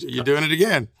again. Look at you. You're doing it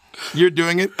again. You're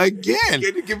doing it again.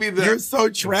 Can you give me the... You're so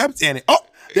trapped in it. Oh!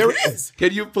 There is.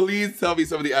 Can you please tell me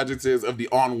some of the adjectives of the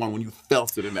on one when you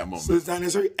felt it in that moment? So it's not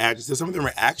necessarily adjectives. Some of them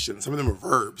are actions. Some of them are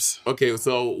verbs. Okay,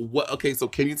 so what? Okay, so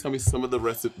can you tell me some of the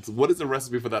recipe? What is the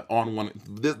recipe for that on one?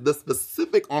 The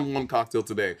specific on one cocktail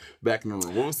today back in the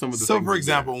room. What was some of the? So things for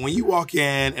example, when you walk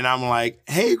in and I'm like,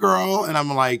 "Hey, girl," and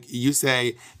I'm like, you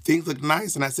say things look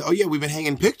nice, and I say, "Oh yeah, we've been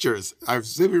hanging pictures." I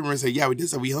specifically remember saying, "Yeah, we did.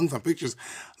 So we hung some pictures.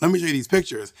 Let me show you these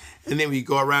pictures." And then we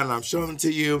go around and I'm showing them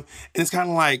to you, and it's kind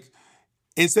of like,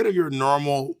 instead of your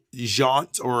normal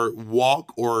jaunt or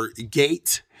walk or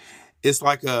gait, it's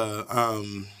like a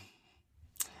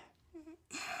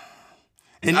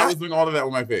and I was doing all of that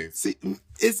with my face. See,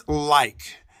 it's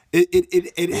like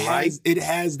it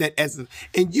has that essence.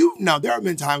 And you know, there have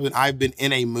been times when I've been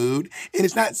in a mood, and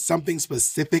it's not something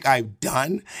specific I've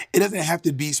done. It doesn't have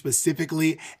to be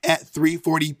specifically at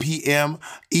 3:40 p.m.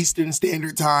 Eastern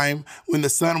Standard Time when the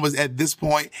sun was at this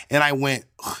point, and I went,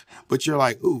 ugh. But you're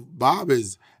like, ooh, Bob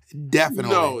is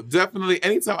definitely. No, definitely.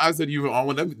 Anytime I said you were on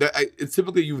one, it's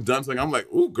typically you've done something. I'm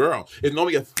like, ooh, girl. It's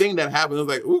normally a thing that happens. It's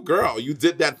like, ooh, girl, you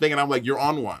did that thing. And I'm like, you're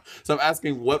on one. So I'm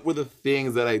asking, what were the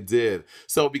things that I did?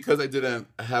 So because I didn't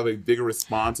have a bigger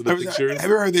response to the pictures. Have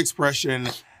you ever heard the expression,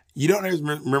 you don't always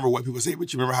remember what people say,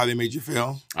 but you remember how they made you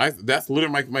feel? That's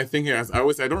literally my thing here. I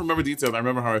always say, I don't remember details. I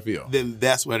remember how I feel. Then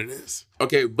that's what it is.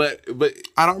 Okay, but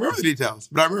I don't remember the details,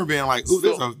 but I remember being like,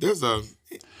 ooh, there's a.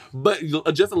 But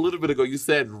just a little bit ago, you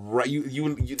said right.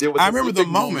 You there was. I remember the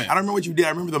moment. I don't remember what you did. I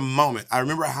remember the moment. I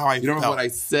remember how I felt. You remember what I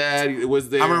said? It was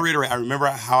there. I'm gonna reiterate. I remember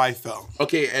how I felt.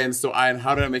 Okay, and so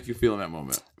how did I make you feel in that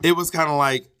moment? It was kind of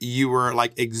like you were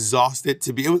like exhausted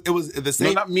to be. It was the same.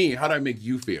 No, not me. How did I make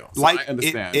you feel? So like I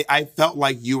understand. I felt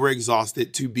like you were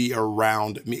exhausted to be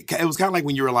around me. It was kind of like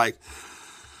when you were like,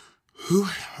 "Whew,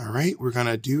 all right, we're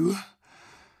gonna do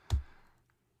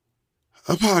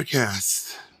a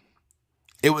podcast."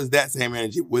 It was that same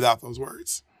energy without those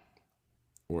words.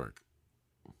 Work.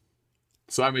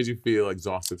 So I made you feel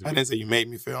exhausted. I didn't say you made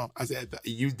me feel. I said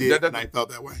you did, and I felt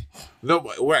that way. No,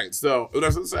 right. So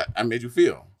that's what I said. I made you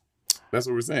feel. That's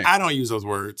what we're saying. I don't use those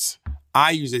words. I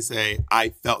usually say I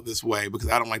felt this way because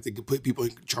I don't like to put people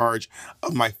in charge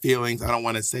of my feelings. I don't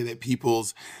want to say that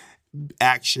people's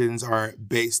actions are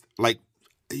based like,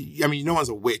 I mean, no one's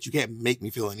a witch. You can't make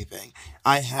me feel anything.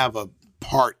 I have a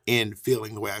part in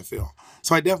feeling the way I feel.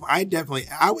 So I definitely,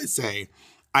 I would say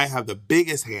I have the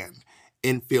biggest hand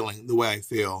in feeling the way I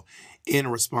feel in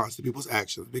response to people's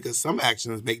actions, because some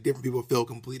actions make different people feel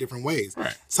completely different ways.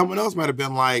 Right. Someone else might have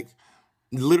been like,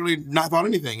 literally not thought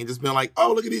anything and just been like,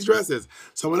 oh, look at these dresses.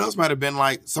 Someone else might have been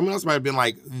like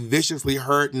viciously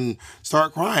hurt and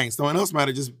start crying. Someone else might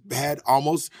have just had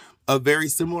almost a very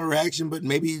similar reaction, but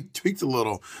maybe tweaked a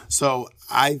little. So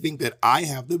I think that I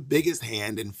have the biggest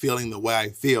hand in feeling the way I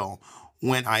feel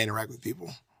when I interact with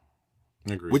people.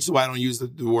 Agreed. Which is why I don't use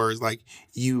the words like,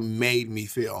 you made me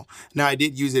feel. Now, I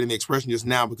did use it in the expression just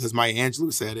now because Maya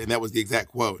Angelou said it, and that was the exact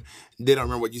quote. They don't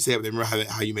remember what you said, but they remember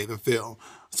how you made them feel.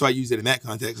 So I use it in that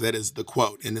context. That is the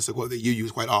quote, and it's a quote that you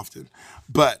use quite often.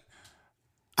 But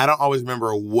I don't always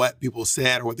remember what people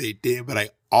said or what they did, but I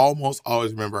almost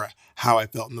always remember how I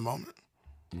felt in the moment.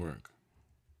 Work.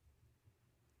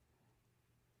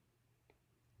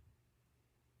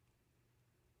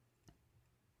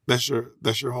 That's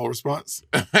your whole response?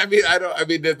 I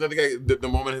mean, there's nothing. The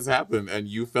moment has happened, and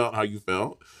you felt how you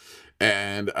felt,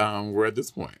 and we're at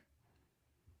this point.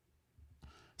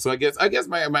 So I guess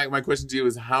my question to you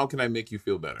is, how can I make you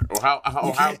feel better,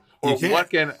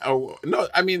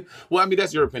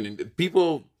 that's your opinion.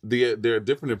 People, there are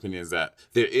different opinions that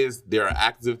there are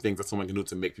active things that someone can do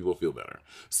to make people feel better.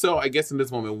 So I guess in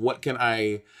this moment, what can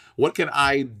I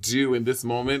do in this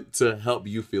moment to help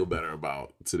you feel better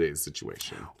about today's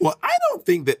situation? Well, I don't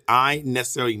think that I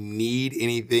necessarily need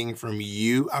anything from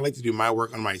you. I like to do my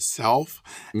work on myself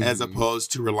as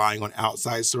opposed to relying on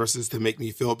outside sources to make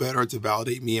me feel better, to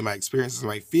validate me and my experiences and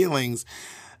my feelings.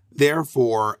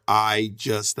 Therefore, I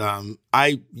just,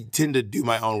 I tend to do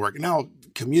my own work. And I'll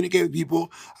communicate with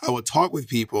people. I will talk with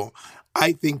people.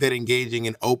 I think that engaging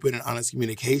in open and honest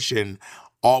communication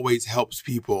always helps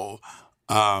people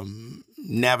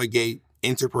navigate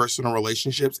interpersonal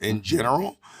relationships in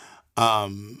general.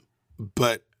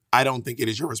 But I don't think it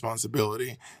is your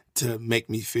responsibility to make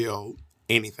me feel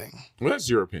anything. Well, that's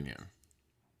your opinion.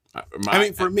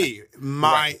 For me,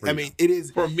 it is.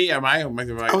 For me, it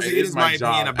is my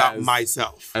opinion about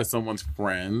myself. As someone's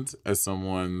friend, as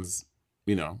someone's,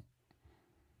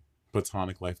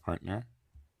 platonic life partner,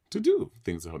 to do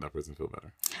things to help that person feel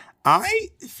better. I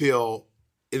feel,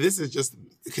 this is just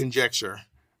conjecture.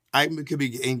 I could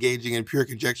be engaging in pure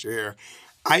conjecture here.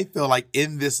 I feel like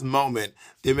in this moment,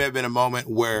 there may have been a moment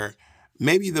where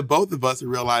maybe the both of us are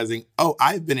realizing, oh,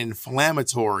 I've been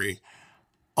inflammatory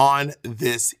on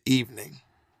this evening.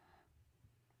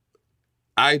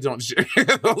 I don't share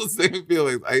those same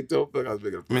feelings. I don't feel like I was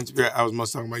big enough. Meant to be, I was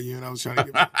most talking about you, and I was trying to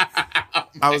give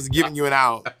I was giving you an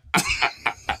out.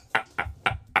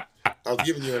 I was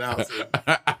giving you an out. So.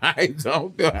 I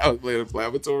don't feel like I was being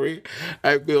inflammatory.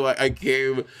 I feel like I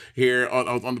came here,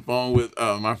 I was on the phone with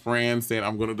my friend saying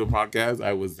I'm going to do a podcast.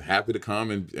 I was happy to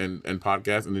come and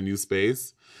podcast in the new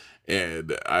space.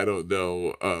 And I don't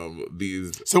know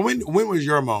these. So when was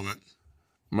your moment?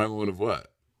 My moment of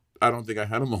what? I don't think I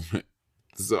had a moment.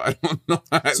 So I don't know.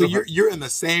 So you're in the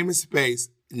same space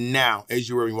now as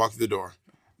you were when you walked through the door.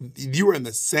 You were in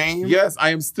the same. Yes, I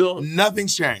am still.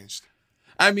 Nothing's changed.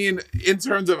 I mean, in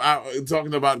terms of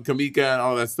talking about Kamika and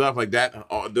all that stuff like that,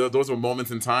 those were moments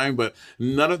in time, but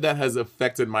none of that has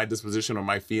affected my disposition or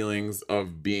my feelings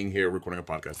of being here recording a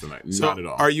podcast tonight. So not at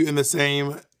all. Are you in the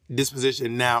same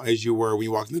disposition now as you were when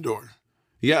you walked in the door?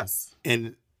 Yes.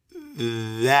 And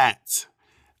that,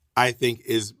 I think,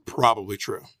 is probably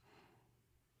true.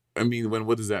 I mean,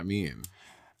 what does that mean?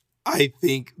 I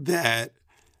think that,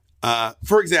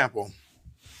 for example,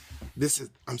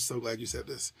 I'm so glad you said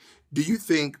this. Do you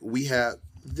think we have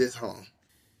this? Hold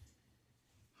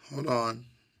on.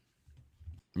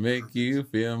 Make you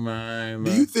feel mine.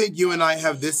 Do you think you and I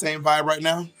have this same vibe right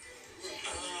now?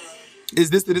 Is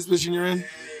this the disposition you're in?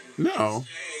 No.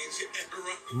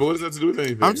 But what does that have to do with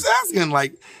anything? I'm just asking,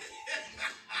 like. What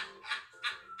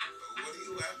are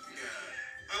you laughing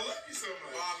at? I love you so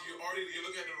much. Bob, you're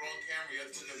looking at the wrong camera. You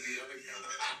have to look at the other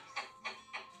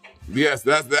camera. Yes,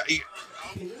 that's that.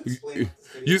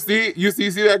 You see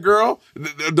that girl,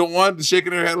 the one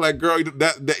shaking her head like, girl,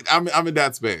 I'm in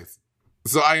that space.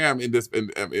 So I am in this in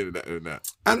that.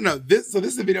 I don't know. This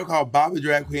is a video called Bob the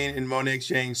Drag Queen and Monet X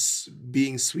Change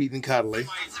being sweet and cuddly.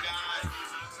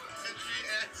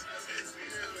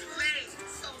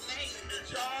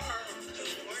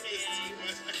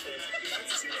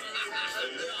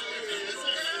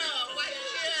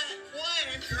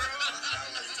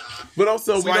 But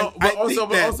also,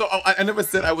 I never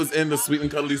said I was in the sweet and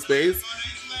cuddly space.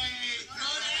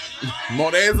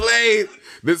 Monet's late.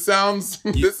 This sounds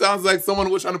like someone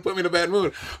was trying to put me in a bad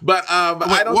mood. But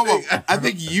I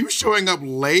think you showing up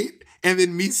late and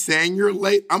then me saying you're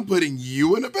late, I'm putting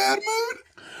you in a bad mood?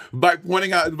 By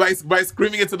pointing out, by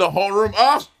screaming into the whole room,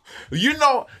 oh, we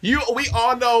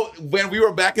all know when we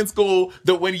were back in school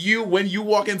that when you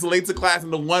walk into late to class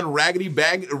and the one raggedy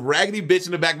bitch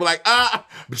in the back be like,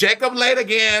 Jacob late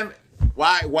again.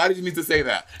 Why did you need to say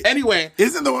that? Anyway,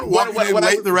 isn't the one walking in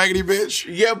late the raggedy bitch?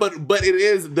 Yeah, but it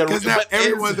is the because now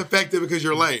everyone's affected because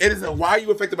you're late. It isn't. Why are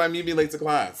you affected by me being late to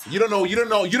class? You don't know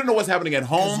what's happening at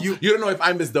home. You don't know if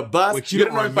I missed the bus. What you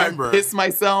don't know remember, if I pissed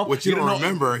myself. What you don't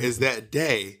remember is that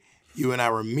day you and I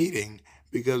were meeting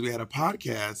because we had a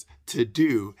podcast to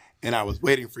do, and I was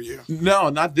waiting for you. No,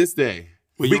 not this day.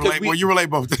 Well, you were late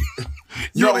both days.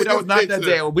 No, that was not that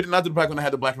day. We did not do the podcast when I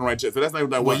had the black and white shit. So that's not even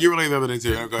that. Well, you were late the other day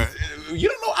too. Go ahead. You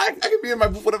don't know. I can be in my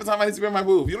booth whatever time I need to be in my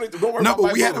booth. You don't worry about No, but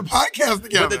my we had a podcast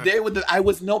together. But the day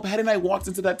Patty and I walked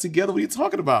into that together. What are you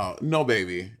talking about? No,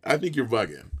 baby. I think you're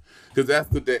bugging. Because that's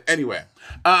the day. Anyway.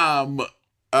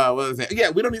 What was I saying?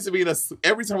 Yeah, we don't need to be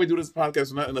every time we do this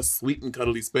podcast, we're not in a sweet and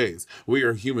cuddly space. We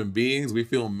are human beings. We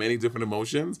feel many different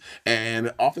emotions.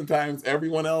 And oftentimes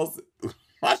everyone else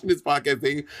watching this podcast,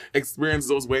 they experience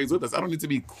those waves with us. I don't need to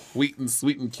be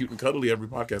sweet and cute and cuddly every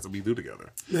podcast that we do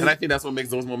together. And I think that's what makes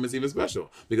those moments even special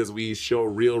because we show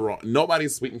real raw.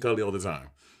 Nobody's sweet and cuddly all the time.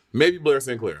 Maybe Blair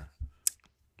Sinclair.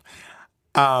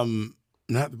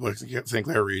 Not the Blair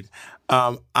Sinclair read.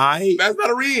 That's not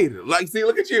a read. Like, see,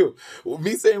 look at you.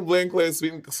 Me saying Blair Sinclair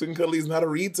sweet and cuddly is not a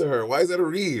read to her. Why is that a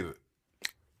read?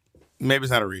 Maybe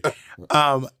it's not a read.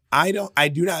 I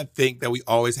do not think that we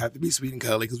always have to be sweet and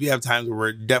cuddly because we have times where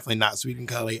we're definitely not sweet and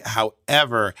cuddly.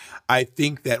 However, I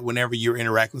think that whenever you're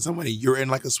interacting with somebody, you're in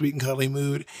like a sweet and cuddly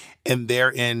mood and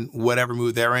they're in whatever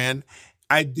mood they're in.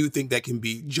 I do think that can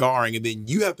be jarring and then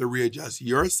you have to readjust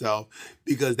yourself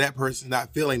because that person's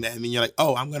not feeling that. And then you're like,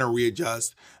 oh, I'm going to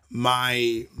readjust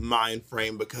my mind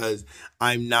frame because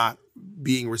I'm not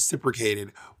being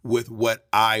reciprocated with what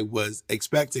I was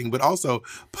expecting, but also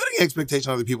putting expectation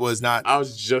on other people is not. I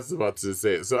was just about to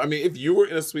say it. So, I mean, if you were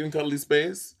in a sweet and cuddly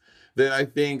space, then I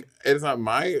think it's not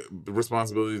my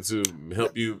responsibility to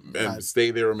help you and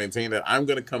stay there or maintain that. I'm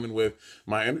going to come in with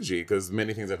my energy because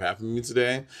many things have happened to me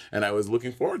today, and I was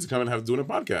looking forward to coming and doing a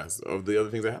podcast of the other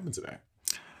things that happened today.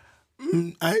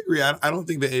 I agree. I don't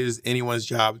think that it is anyone's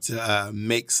job to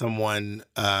make someone,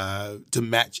 to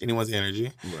match anyone's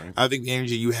energy. Right. I think the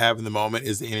energy you have in the moment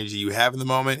is the energy you have in the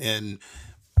moment. And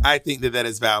I think that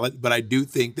is valid, but I do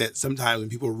think that sometimes when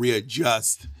people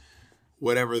readjust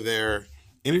whatever their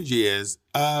energy is,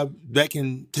 that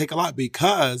can take a lot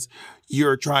because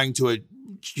you're trying to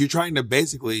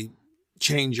basically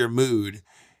change your mood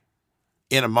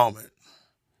in a moment.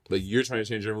 Like you're trying to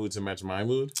change your mood to match my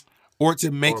mood? Or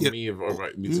to make or it... me to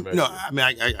match no, you. I mean,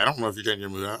 I don't know if you're changing your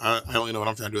mood. I only know what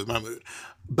I'm trying to do with my mood.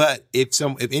 But if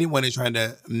anyone is trying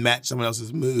to match someone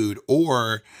else's mood,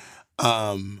 or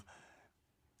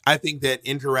I think that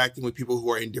interacting with people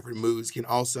who are in different moods can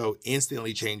also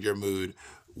instantly change your mood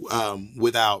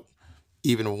without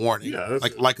even a warning. Yeah,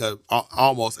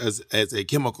 almost as a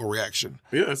chemical reaction.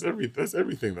 Yeah, that's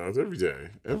everything though. It's every day,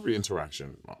 every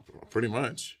interaction, pretty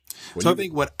much. I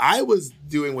think what I was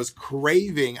doing was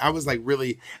craving. I was like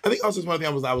really. I think also one thing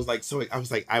I was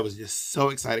just so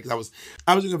excited because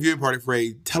I was doing a viewing party for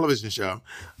a television show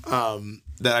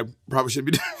that I probably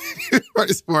shouldn't be doing viewing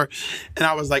parties for, and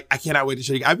I was like, I cannot wait to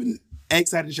show you. I've been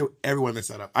excited to show everyone this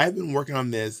setup. I've been working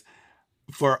on this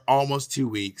for almost 2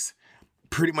 weeks,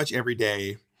 pretty much every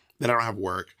day that I don't have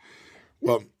work.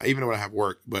 Well, even when I have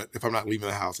work, but if I'm not leaving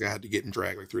the house, I had to get and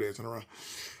drag like 3 days in a row.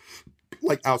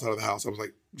 Like outside of the house, I was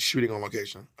like shooting on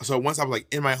location. So once I was like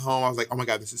in my home, I was like, oh my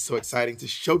God, this is so exciting to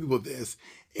show people this.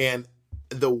 And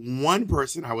the one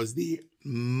person I was the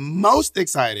most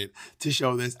excited to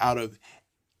show this out of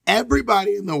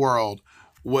everybody in the world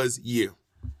was you.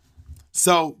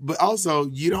 So, but also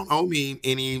you don't owe me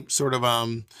any sort of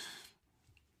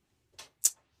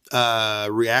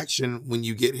reaction when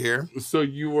you get here. So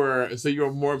you were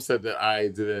more upset that I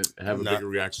didn't have a bigger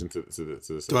reaction to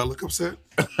this. Do I look upset?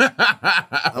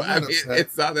 I mean,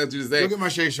 it's not that you say. Look at my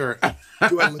shade shirt.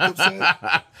 Do I look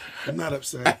upset? I'm not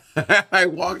upset. I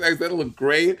said it looked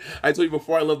great. I told you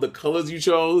before I love the colors you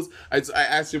chose. I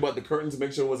asked you about the curtains to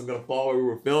make sure it wasn't gonna fall while we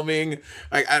were filming.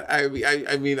 I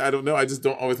mean, I don't know. I just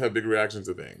don't always have big reactions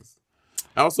to things.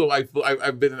 Also,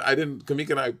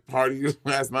 Kamika and I partied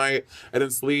last night. I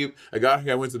didn't sleep. I got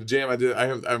here. I went to the gym.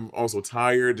 I'm also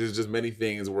tired. There's just many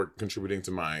things were contributing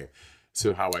to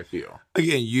how I feel.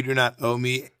 Again, you do not owe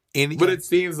me anything. But it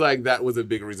seems like that was a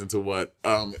big reason to what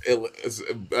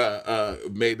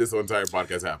made this entire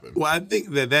podcast happen. Well, I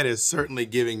think that is certainly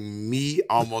giving me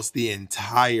almost the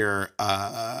entire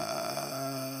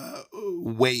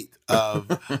weight of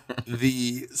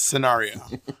the scenario,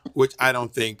 which I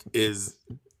don't think is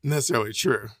necessarily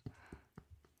true.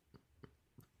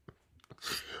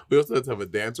 We also have to have a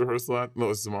dance rehearsal. No,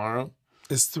 it's tomorrow.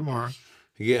 It's tomorrow.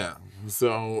 Yeah.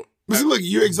 So. Listen, look,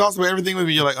 you're exhausted with everything with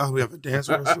me. You're like, oh, we have a dance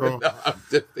rehearsal. No,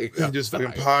 I'm just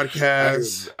fucking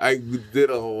podcast. I did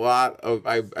a lot of.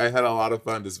 I had a lot of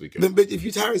fun this weekend. Then, bitch, if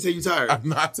you're tired, say you're tired. I'm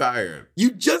not tired.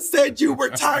 You just said you were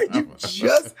tired. You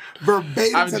just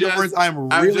verbatim said the words, I'm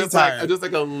really tired. I'm just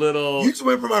like a little. You just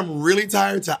went from I'm really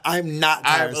tired to I'm not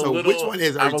tired. So which one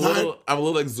is? Are you tired? I'm a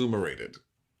little exuberated.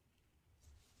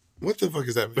 What the fuck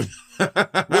does that mean?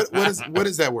 what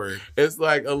is that word? It's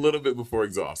like a little bit before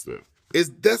exhausted. Is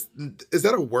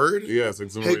that a word? Yes,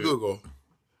 exuberated. Hey Google,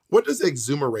 what does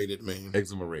exuberated mean?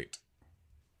 Exuberate.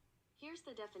 Here's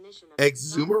the definition of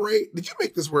exuberate. Did you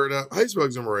make this word up? How do you spell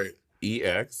exuberate?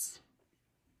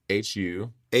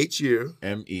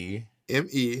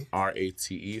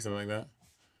 EXHUMERATE, something like that.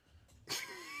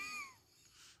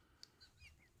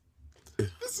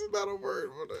 This is not a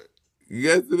word,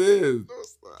 Yes, it is. No,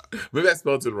 it's not. Maybe I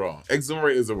spelled it wrong.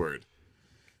 Exuberate is a word.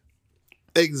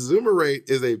 Exumerate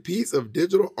is a piece of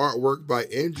digital artwork by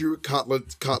Andrew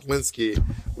Kotlinski,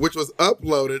 which was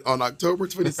uploaded on October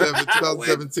 27,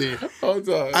 2017. Hold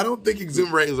on. I don't think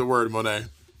exumerate is a word, Monet.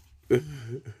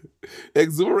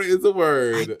 Exuberate is a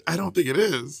word. I don't think it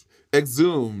is.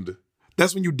 Exhumed.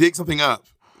 That's when you dig something up.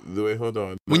 Wait, hold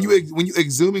on. No. When you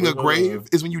exhuming a grave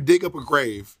is when you dig up a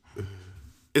grave.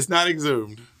 It's not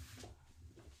exhumed.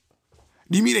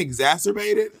 Do you mean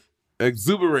exacerbated?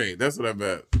 Exuberate. That's what I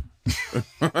meant.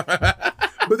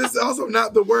 But this is also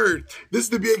not the word. This is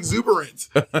to be exuberant.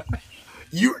 What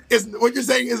you're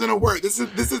saying isn't a word. This is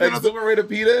exuberated,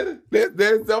 Peter.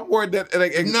 There's some word that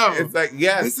no. It's like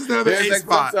yes. This is another there's A like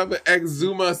spot. Some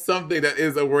exuma something that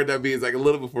is a word that means like a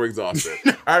little before exhausted.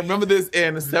 I remember this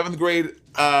in 7th grade.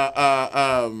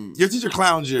 Your teacher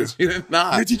clowned you. She did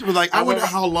not. Your teacher was like, I wonder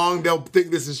how long they'll think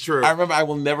this is true. I remember I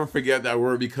will never forget that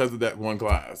word because of that one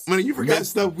class. Man, you forgot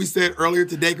stuff we said earlier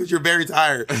today because you're very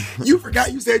tired. You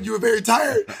forgot you said you were very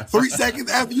tired 3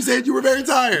 seconds after you said you were very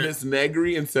tired. Miss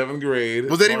Negri in 7th grade.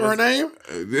 Was that even her name?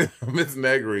 Miss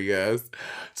Negri, yes.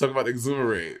 Talking about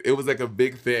exuberate. It was like a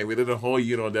big thing. We did a whole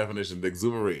unit on definition, the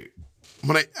exuberate.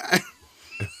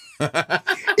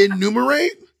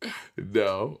 Enumerate?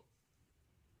 No.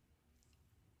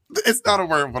 It's not a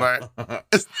word, but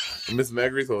Miss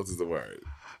Megri told us it's a word.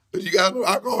 But you got no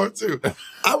alcohol too.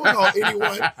 I would call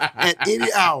anyone at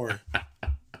any hour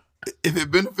if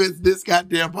it benefits this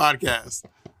goddamn podcast.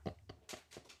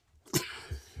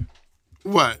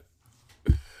 What?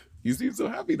 You seem so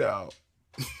happy now.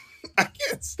 I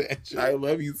can't stand you. I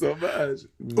love you so much.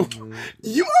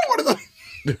 You are one of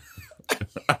those.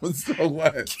 I'm so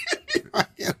what?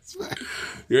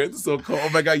 Your hands are so cold. Oh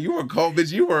my God, you were cold,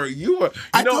 bitch. You were.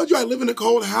 I told you I live in a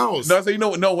cold house. No, so you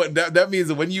know what that means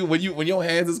that when your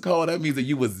hands is cold, that means that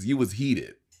you was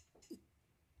heated.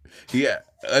 Yeah,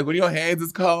 like when your hands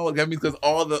is cold, that means because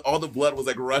all the blood was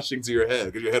like rushing to your head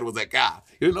because your head was like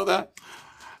You didn't know that?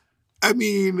 I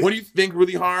mean, when you think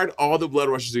really hard, all the blood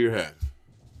rushes to your head.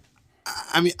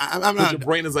 I mean, I'm not. Your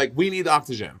brain is like, we need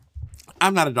oxygen.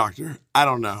 I'm not a doctor. I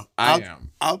don't know. I am.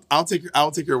 I'll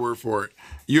take your word for it.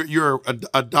 You're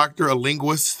a doctor, a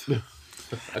linguist,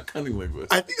 a cunning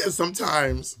linguist. I think that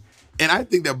sometimes, and I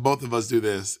think that both of us do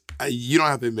this. You don't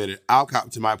have to admit it. I'll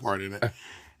cop to my part in it.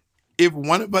 If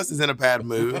one of us is in a bad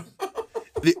mood,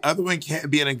 the other one can't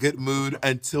be in a good mood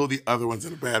until the other one's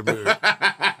in a bad mood.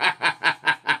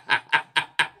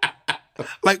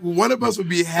 Like one of us would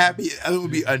be happy, the other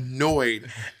would be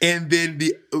annoyed, and then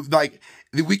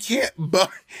we can't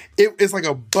bump. It's like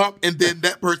a bump, and then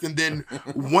that person then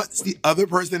once the other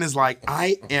person is like,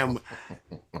 I am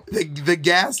the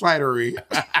gaslightery.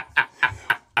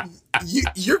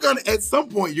 You're gonna at some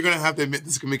point you're gonna have to admit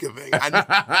this Kamika thing.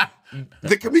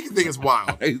 The Kamika thing is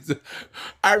wild.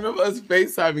 I remember us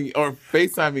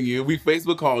FaceTiming you. We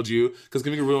Facebook called you because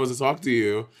Kamika really wants to talk to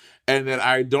you. And then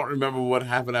I don't remember what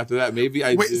happened after that. Maybe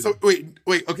I did.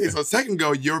 Wait. Okay, so a second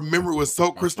ago, your memory was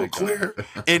so crystal clear.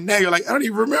 And now you're like, I don't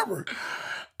even remember.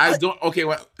 I don't. Okay,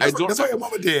 well, I don't. That's why your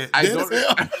mama did. I don't.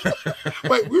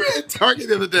 Wait, we were at Target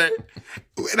the other day.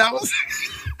 And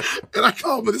I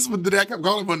called, but this was the day I kept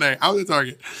calling Monet. I was at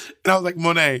Target. And I was like,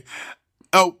 Monet,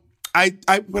 I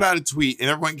put out a tweet and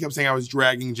everyone kept saying I was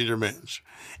dragging Ginger Minj.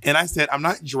 And I said, I'm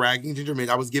not dragging Ginger Minj.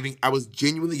 I was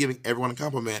genuinely giving everyone a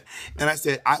compliment. And I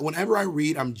said, whenever I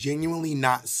read, I'm genuinely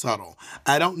not subtle.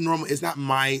 It's not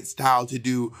my style to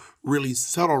do really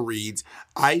subtle reads.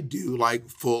 I do like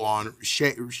full on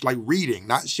shade, like reading,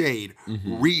 not shade,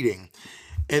 reading.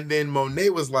 And then Monet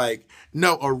was like,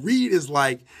 no, a read is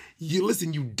like, you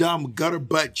listen, you dumb gutter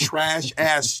butt trash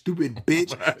ass stupid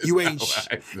bitch. You ain't.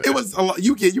 It was a lot.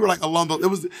 You were like along the. It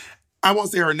was. I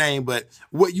won't say her name, but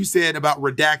what you said about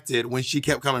Redacted when she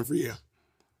kept coming for you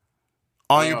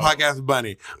on your podcast with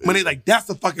Bunny. Money like that's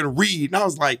a fucking read, and I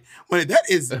was like, Money, that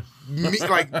is me.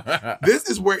 Like this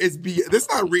is where it's be. This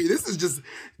not read. This is just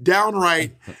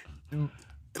downright.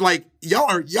 Like y'all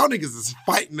niggas is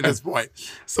fighting at this point.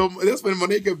 So that's when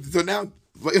Monet kept. So now.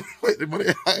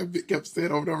 Monet kept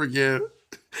saying over and over again.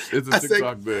 It's a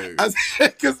TikTok thing. I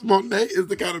said, because Monet is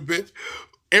the kind of bitch.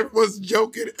 Everyone's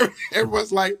joking.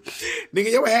 Everyone's like,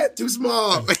 nigga, your hat too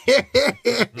small. And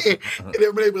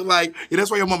everybody was like, yeah,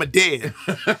 that's why your mama dead.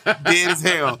 Dead as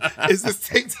hell. It's this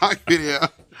TikTok video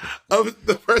of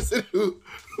the person who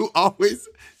always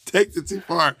takes it too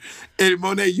far. And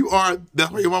Monet,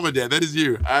 that's why your mama dead. That is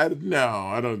you. I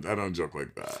don't joke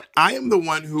like that. I am the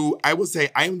one who, I will say,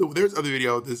 there's other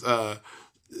video,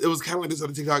 it was kind of like this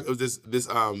other TikTok. It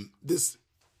was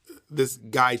this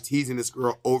guy teasing this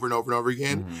girl over and over and over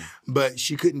again, but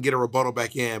she couldn't get a rebuttal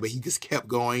back in, but he just kept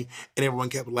going and everyone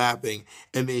kept laughing.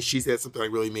 And then she said something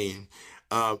like really mean.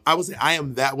 I would say I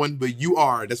am that one, but you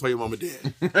are. That's why your mama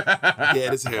dead.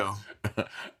 Dead as hell.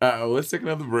 Let's take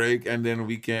another break and then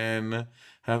we can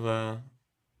have a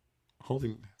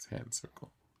holding hand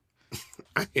circle.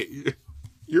 I hate you.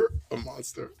 You're a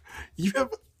monster. You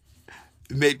have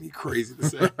made me crazy to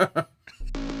say.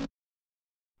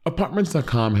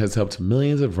 Apartments.com has helped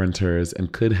millions of renters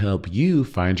and could help you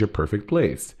find your perfect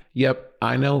place. Yep,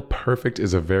 I know perfect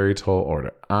is a very tall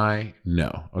order. I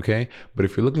know, okay? But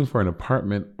if you're looking for an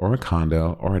apartment or a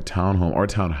condo or a townhome or a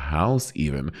townhouse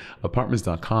even,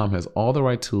 Apartments.com has all the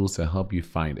right tools to help you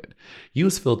find it.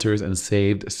 Use filters and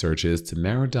saved searches to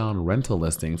narrow down rental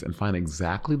listings and find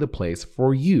exactly the place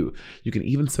for you. You can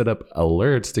even set up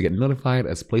alerts to get notified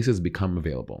as places become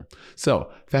available. So,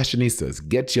 fashionistas,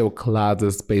 get your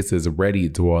closet spaces ready,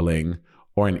 darling.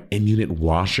 Or an in-unit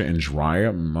washer and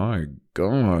dryer. My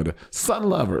God. Sun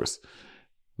lovers.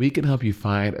 We can help you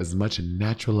find as much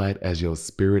natural light as your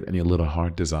spirit and your little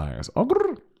heart desires.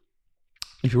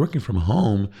 If you're working from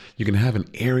home, you can have an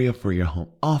area for your home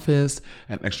office,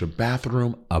 an extra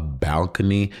bathroom, a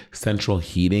balcony, central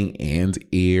heating and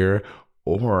air,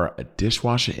 or a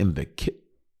dishwasher in the kitchen.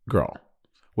 Girl,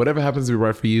 whatever happens to be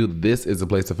right for you, this is the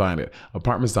place to find it.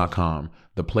 Apartments.com,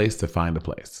 the place to find a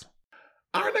place.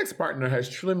 Our ex partner has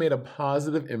truly made a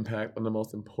positive impact on the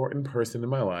most important person in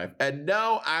my life. And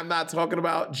no, I'm not talking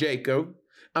about Jacob.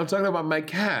 I'm talking about my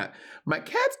cat. My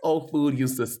cat's old food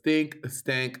used to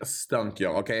stunk,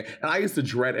 y'all, okay? And I used to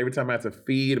dread every time I had to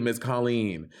feed Miss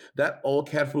Colleen. That old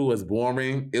cat food was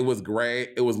boring. It was gray.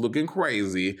 It was looking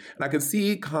crazy. And I could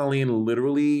see Colleen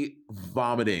literally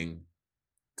vomiting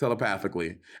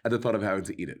telepathically at the thought of having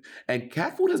to eat it. And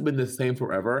cat food has been the same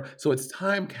forever. So it's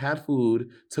time cat food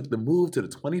took the move to the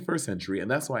 21st century. And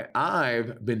that's why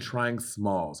I've been trying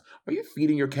Smalls. Are you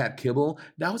feeding your cat kibble?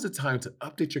 Now is the time to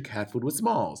update your cat food with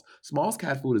Smalls. Smalls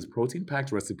cat food is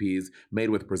protein-packed recipes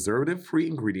made with preservative-free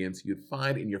ingredients you'd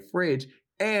find in your fridge,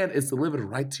 and it's delivered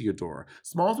right to your door.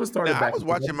 Smalls was started back. I was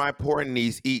watching my poor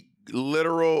niece eat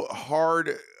literal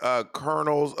hard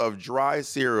kernels of dry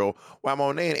cereal while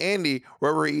Monet and Andy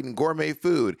were eating gourmet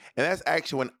food. And that's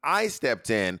actually when I stepped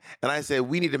in and I said,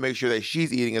 we need to make sure that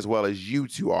she's eating as well as you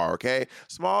two are, okay?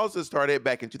 Smalls was started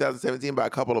back in 2017 by a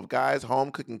couple of guys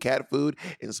home cooking cat food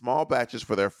in small batches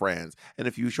for their friends. And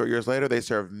a few short years later, they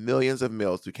serve millions of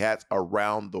meals to cats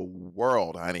around the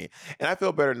world, honey. And I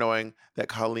feel better knowing that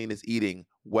Colleen is eating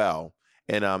well.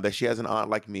 And that she has an aunt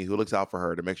like me who looks out for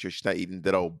her to make sure she's not eating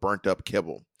that old burnt up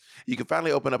kibble. You can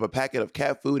finally open up a packet of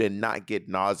cat food and not get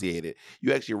nauseated.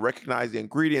 You actually recognize the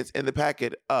ingredients in the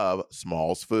packet of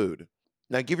Smalls food.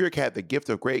 Now give your cat the gift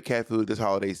of great cat food this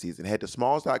holiday season. Head to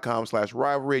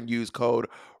smalls.com/rivalry and use code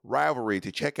rivalry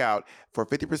to check out for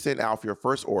 50% off your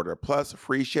first order plus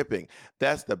free shipping.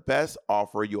 That's the best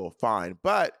offer you'll find.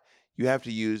 But you have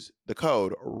to use the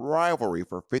code RIVALRY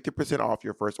for 50% off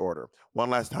your first order.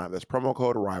 One last time, that's promo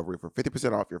code RIVALRY for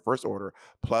 50% off your first order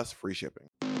plus free shipping.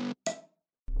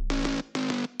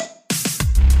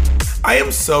 I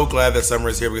am so glad that summer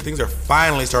is here because things are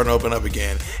finally starting to open up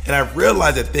again. And I've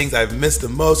realized that things I've missed the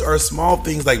most are small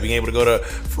things like being able to go to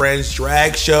friends'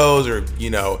 drag shows or,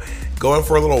 going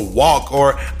for a little walk.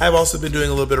 Or I've also been doing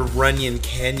a little bit of Runyon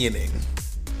Canyoning.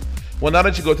 Well, now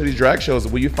that you go to these drag shows,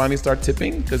 will you finally start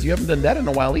tipping? Because you haven't done that in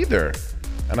a while either.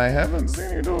 And I haven't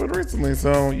seen you do it recently,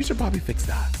 so you should probably fix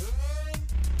that.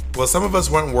 Well, some of us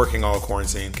weren't working all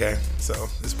quarantine, okay? So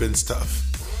it's been tough.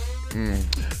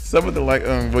 Some of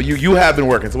the you have been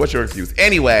working, so what's your excuse?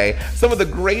 Anyway, some of the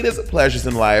greatest pleasures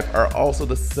in life are also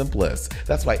the simplest.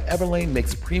 That's why Everlane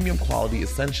makes premium quality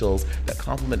essentials that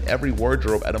complement every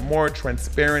wardrobe at a more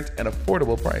transparent and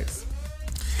affordable price.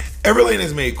 Everlane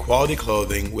has made quality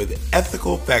clothing with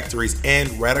ethical factories and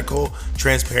radical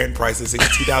transparent prices since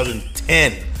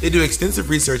 2010. They do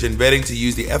extensive research and vetting to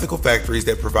use the ethical factories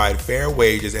that provide fair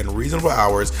wages and reasonable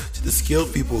hours to the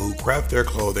skilled people who craft their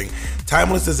clothing,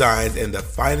 timeless designs, and the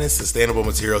finest sustainable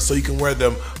materials so you can wear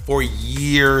them for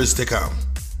years to come.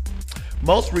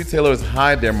 Most retailers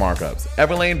hide their markups.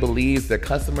 Everlane believes their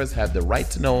customers have the right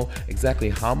to know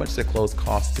exactly how much their clothes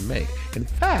cost to make. In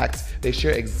fact, they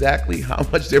share exactly how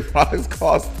much their products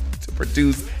cost to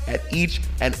produce at each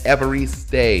and every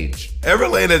stage.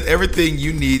 Everlane has everything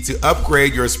you need to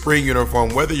upgrade your spring uniform,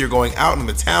 whether you're going out in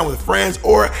the town with friends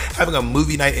or having a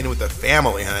movie night in with the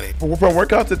family, honey. From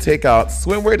workout to takeout,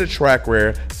 swimwear to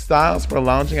trackwear, styles for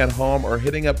lounging at home or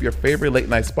hitting up your favorite late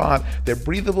night spot, their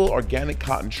breathable organic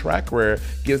cotton trackwear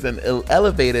gives an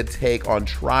elevated take on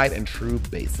tried and true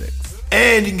basics.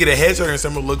 And you can get a head start on your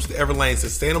summer looks with Everlane's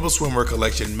sustainable swimwear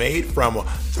collection made from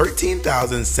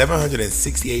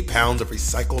 13,768 pounds of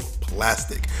recycled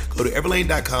plastic. Go to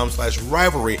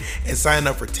everlane.com/rivalry and sign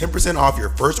up for 10% off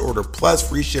your first order plus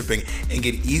free shipping and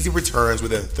get easy returns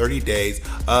within 30 days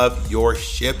of your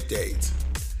ship date.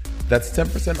 That's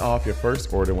 10% off your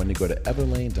first order when you go to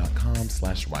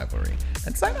everlane.com/rivalry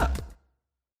and sign up.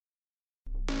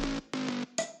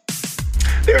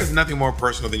 There is nothing more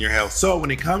personal than your health. So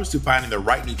when it comes to finding the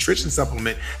right nutrition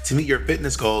supplement to meet your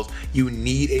fitness goals, you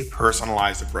need a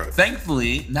personalized approach.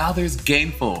 Thankfully, now there's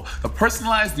Gainful, a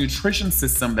personalized nutrition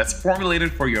system that's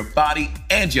formulated for your body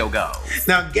and your goals.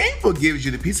 Now, Gainful gives you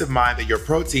the peace of mind that your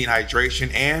protein,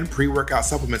 hydration, and pre-workout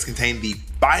supplements contain the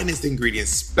finest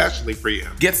ingredients specially for you.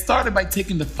 Get started by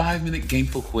taking the 5-minute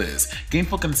Gainful quiz.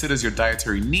 Gainful considers your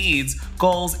dietary needs,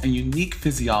 goals, and unique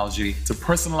physiology to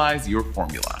personalize your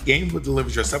formula. Gainful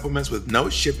delivers your supplements with no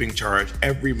shipping charge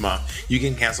every month. You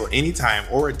can cancel anytime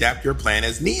or adapt your plan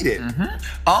as needed.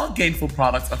 All Gainful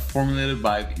products are formulated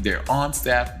by their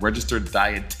on-staff registered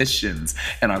dietitians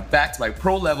and are backed by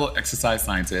pro-level exercise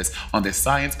scientists on their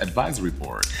science advisory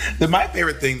board. My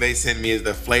favorite thing they send me is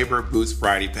the Flavor Boost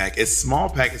Variety Pack. It's small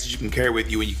packages you can carry with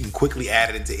you and you can quickly add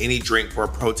it into any drink for a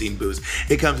protein boost.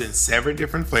 It comes in 7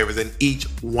 different flavors and each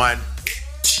one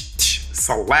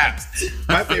slaps.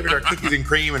 My favorite are cookies and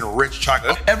cream and rich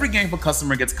chocolate. Every Gainful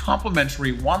customer gets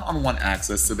complimentary one-on-one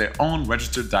access to their own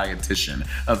registered dietitian,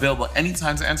 available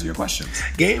anytime to answer your questions.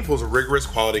 Gainful's rigorous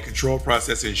quality control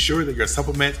process ensures that your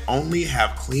supplements only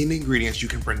have clean ingredients you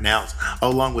can pronounce,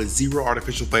 along with zero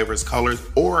artificial flavors, colors,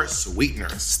 or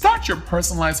sweeteners. Start your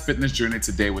personalized fitness journey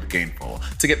today with Gainful.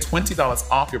 To get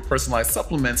 $20 off your personalized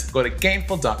supplements, go to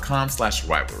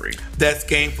gainful.com/rivalry. That's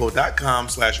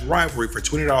gainful.com/rivalry for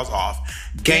 $20 off.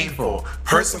 Gainful,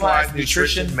 personalized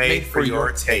nutrition made for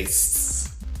your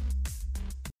tastes.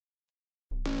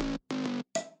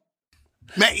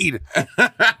 Made.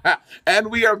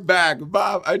 And we are back.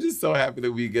 Bob, I'm just so happy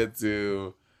that we get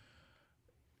to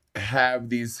have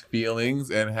these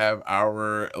feelings and have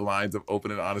our lines of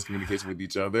open and honest communication with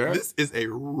each other. This is a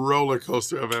roller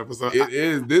coaster of an episode. It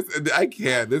is. I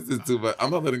can't. This is too much.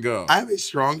 I'm not letting go. I have a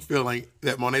strong feeling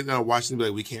that Monet's going to watch this and be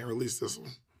like, we can't release this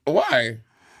one. Why?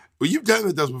 Well, you've done it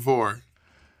with us before.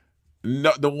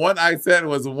 No, the one I said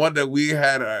was the one that we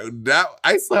had.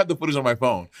 I still have the footage on my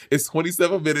phone. It's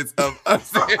 27 minutes of us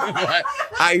saying what.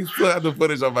 I still have the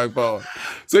footage on my phone.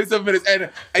 27 minutes.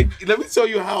 And let me show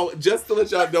you how, just to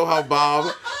let y'all know how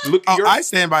Bob... Look, I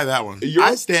stand by that one.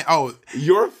 Your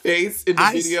face in the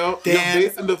video, your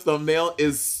face in the thumbnail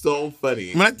is so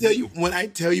funny. When I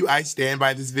tell you I stand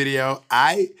by this video,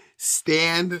 I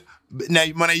stand... Now,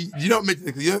 you don't mention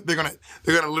it because they're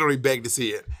gonna literally beg to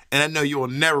see it, and I know you will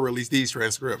never release these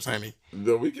transcripts, honey.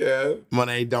 No, we can.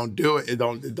 Monet, don't do it.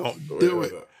 Don't do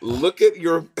it. Look at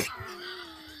your,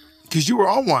 because you were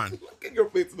on one. Look at your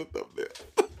face in the thumbnail.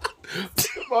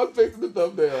 My face in the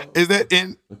thumbnail. Is that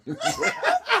in?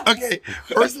 Okay.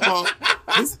 First of all,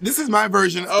 this is my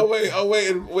version. Oh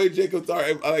wait, Jacob.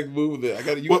 Sorry, I moved it.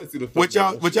 You got to see the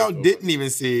thumbnail. What y'all didn't even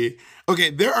see. Okay,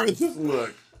 there are just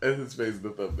look. And his face in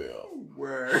the thumbnail.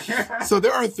 So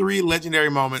there are 3 legendary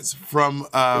moments from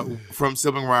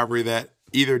Sibling Rivalry that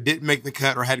either didn't make the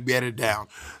cut or had to be edited down.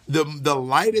 The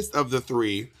lightest of the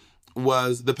 3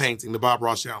 was the painting, the Bob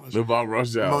Ross challenge. The Bob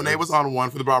Ross challenge. Monet was on one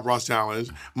for the Bob Ross challenge.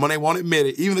 Monet won't admit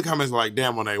it. Even the comments were like,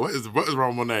 damn, Monet, what is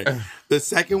wrong with Monet? The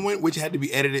second one, which had to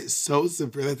be edited so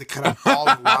severe that they cut out all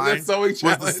the lines,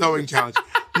 was the sewing challenge.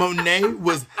 Monet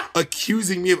was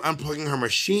accusing me of unplugging her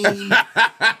machine.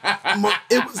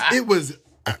 It was.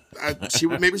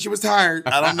 Maybe she was tired.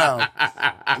 I don't know.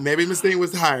 Maybe Miss Thing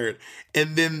was tired.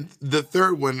 And then the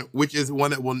third one, which is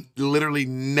one that will literally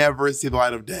never see the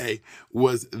light of day,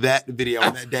 was that video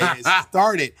on that day. And it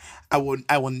started. I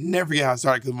will never forget how it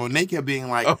started because Monet kept being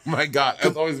like, "Oh my God,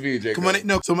 that's always me, Jacob."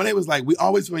 So Monet was like, "We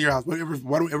always film at your house. Why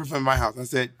don't we ever film at my house?" I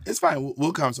said, "It's fine.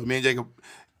 We'll come." So me and Jacob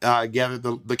gathered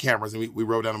the cameras and we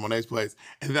rode down to Monet's place.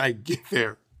 And then I get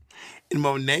there, and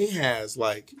Monet has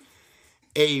like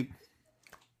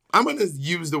I'm going to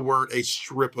use the word a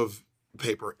strip of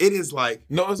paper. It is like...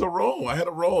 No, it's a roll. I had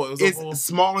a roll. It's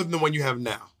smaller than the one you have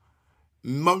now.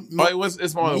 It's smaller than the one I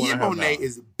have now. Me and Monet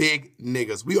is big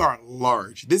niggas. We are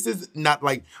large. This is not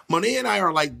like... Monet and I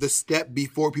are like the step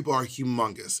before people are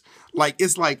humongous. Like,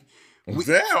 it's like...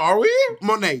 Are we?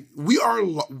 Monet, we are...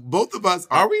 Both of us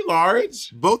are... Are we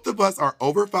large? Both of us are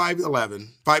over 5'11",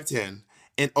 5'10",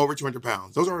 and over 200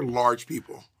 pounds. Those are large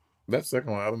people. That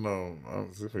second one, I don't know. I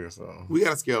don't see for yourself. We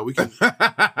got a scale. We can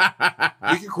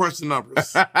crunch the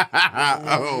numbers.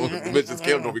 Bitch,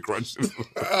 scale don't be crunching.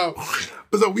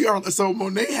 So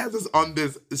Monet has us on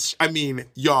this. I mean,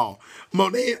 y'all,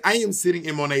 Monet. I am sitting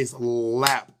in Monet's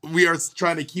lap. We are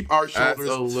trying to keep our shoulders.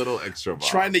 That's a little extra. Bob.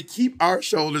 Trying to keep our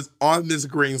shoulders on this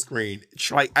green screen.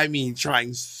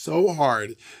 Trying so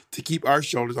hard to keep our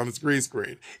shoulders on this green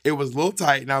screen. It was a little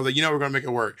tight, and I was like, we're gonna make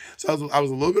it work. So I was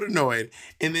a little bit annoyed,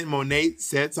 and then Monet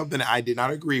said something that I did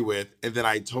not agree with, and then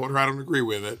I told her I don't agree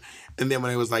with it, and then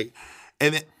Monet was like,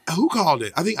 and then who called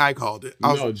it? I think I called it.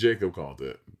 Jacob called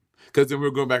it. Because then we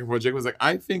were going back and forth. Jacob was like,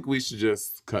 I think we should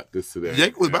just cut this today.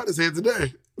 Jacob was about to say it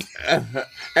today.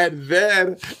 and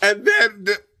then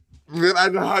I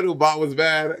know how the Bob was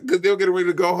mad because they were getting ready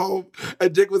to go home.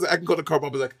 And Jacob was like, I can go to the car.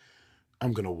 Bob was like,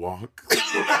 I'm going to walk.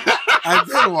 I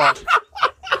did walk.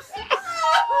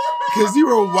 Because you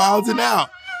were wilding out.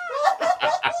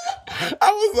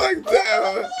 I was like,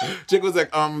 damn. Jacob was like,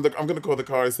 I'm going to call the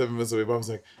car 7 minutes away. But I was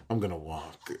like, I'm going to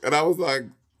walk. And I was like,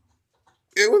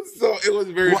 it was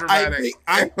very dramatic.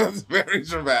 It was very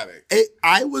dramatic.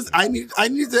 I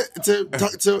needed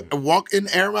to walk in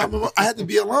air. I had to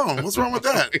be alone. What's wrong with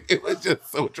that? It was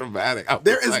just so dramatic.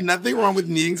 There is nothing wrong with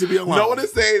needing to be alone. No one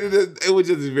is saying it was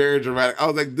just very dramatic. I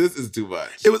was like, this is too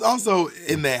much. It was also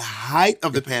in the height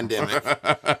of the pandemic.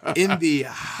 I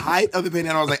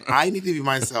was like, I need to be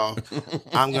myself.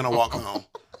 I'm going to walk home.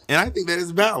 And I think that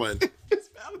is valid. It's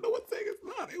valid. No one's saying it's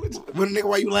not. But nigga,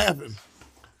 why you laughing?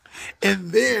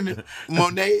 And then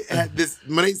Monet said this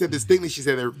thing that she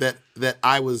said that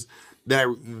I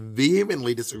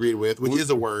vehemently disagreed with, which is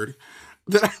a word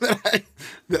that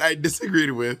I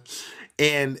disagreed with.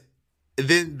 And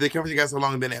then the conversation got so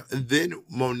long, then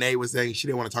Monet was saying she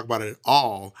didn't want to talk about it at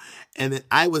all. And then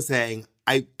I was saying,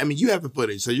 I mean, you have the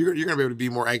footage, so you're gonna be able to be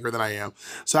more accurate than I am.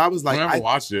 So I was like, I haven't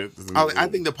watched it. I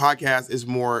think the podcast is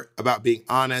more about being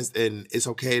honest, and it's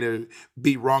okay to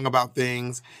be wrong about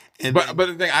things. And but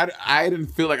the thing, I didn't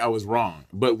feel like I was wrong,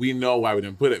 but we know why we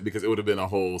didn't put it, because it would have been a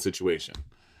whole situation.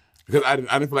 Because I didn't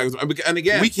feel like it was, and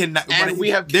again, we cannot. And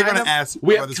we have they're gonna ask.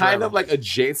 We have kind of like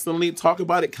adjacently talk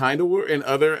about it, kind of in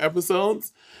other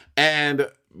episodes, and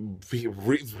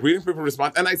reading people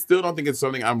response. And I still don't think it's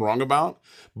something I'm wrong about.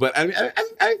 But I mean,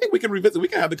 I think we can revisit. We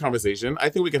can have the conversation. I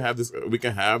think we can have this. We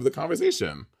can have the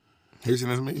conversation. Here's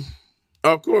what me.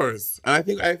 Of course, and I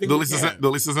think the Lisa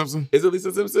Simpson. Is it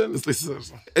Lisa Simpson? It's Lisa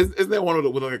Simpson. Isn't there one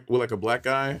with like a black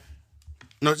guy?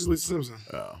 No, just Lisa Simpson.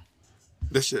 Oh,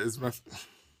 this shit is my.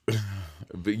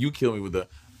 But you kill me with the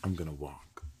 "I'm gonna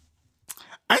walk."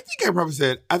 I think I probably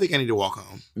said, I think I need to walk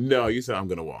home. No, you said I'm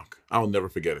gonna walk. I'll never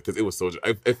forget it because it was so.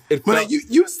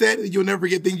 You said that you'll never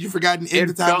forget things you've forgotten in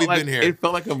the time we've been here. It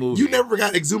felt like a movie. You never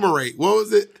forgot Exumerate. What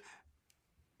was it?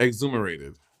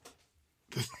 Exumerated.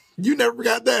 You never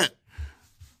forgot that.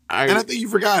 And I think you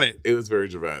forgot it. It was very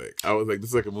dramatic. I was like, this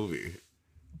is like a movie.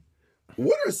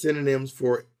 What are synonyms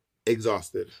for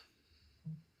exhausted?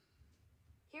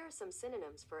 Here are some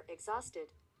synonyms for exhausted.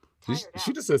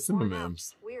 She just said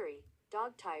synonyms. Weary.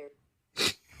 Dog tired.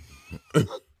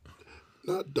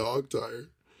 Not dog tired.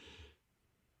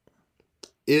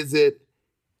 Is it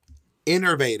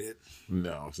innervated?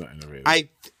 No, it's not innervated.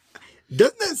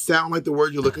 Doesn't that sound like the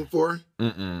word you're looking for?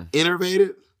 Mm-mm.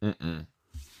 Innervated? Mm-mm.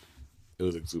 It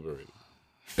was exuberated.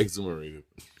 Exumerated.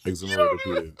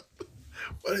 Exumerated.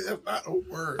 But that's not a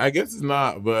word. I guess it's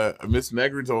not, but Miss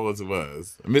Negri told us it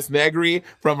was. Miss Negri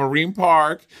from Marine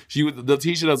Park. The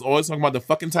teacher that's always talking about the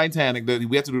fucking Titanic. That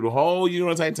we have to do the whole unit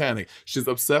on Titanic. She's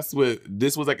obsessed with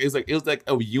this. It was like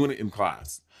a unit in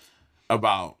class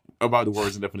about the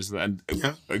words and definitions. And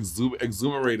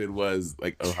exumerated was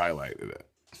like a highlight of that.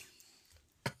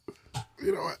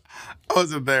 You know what? I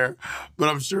wasn't there, but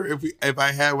I'm sure if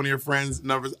I had one of your friends'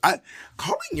 numbers,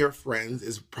 calling your friends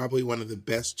is probably one of the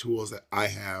best tools that I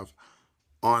have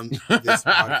on this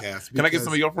podcast. Can I get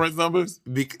some of your friends' numbers?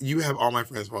 You have all my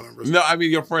friends' phone numbers. No, I mean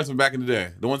your friends from back in the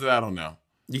day, the ones that I don't know.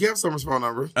 You can have Summer's phone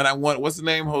number. And I want, what's the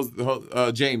name?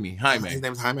 Jamie, Jaime. His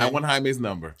name's Jaime. I want Jaime's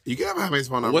number. You can have Jaime's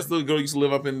phone number. What's the girl you used to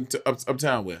live up in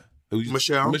uptown with?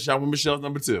 Michelle. Michelle. With Michelle's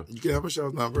number 2. You can have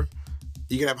Michelle's number.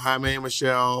 You can have Jaime,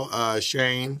 Michelle,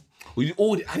 Shane.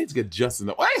 I need to get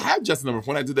Justin. I had Justin number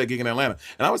when I did that gig in Atlanta,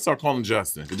 and I would start calling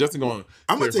Justin. Justin going.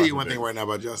 I'm gonna tell you one thing right now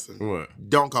about Justin. What?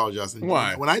 Don't call Justin.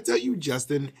 Why? When I tell you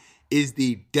Justin is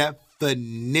the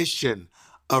definition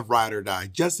of ride or die,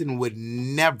 Justin would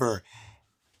never,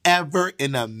 ever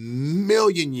in a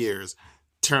million years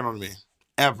turn on me.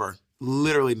 Ever.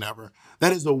 Literally never.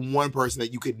 That is the one person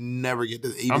that you could never get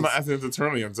to. I'm not asking him to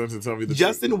turn on you. I'm saying to tell me the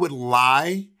Justin would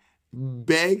lie,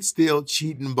 beg, steal,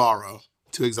 cheat, and borrow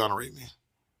to exonerate me.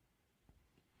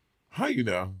 How you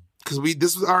know? Because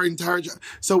this was our entire job.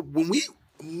 So when me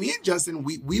and Justin,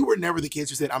 we were never the kids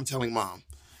who said, I'm telling mom.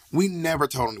 We never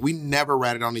told him. We never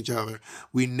ratted on each other.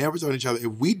 We never told each other.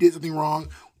 If we did something wrong,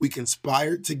 we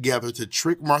conspired together to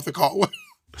trick Martha Caldwell.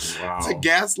 Wow. To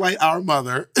gaslight our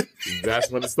mother.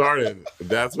 That's when it started.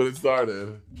 Can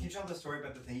you tell the story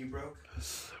about the thing you broke?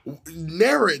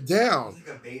 Narrow it down. Was it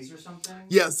like a vase or something?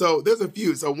 Yeah, so there's a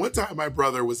few. So one time my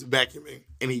brother was vacuuming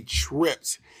and he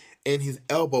tripped and his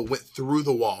elbow went through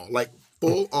the wall, like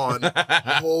full on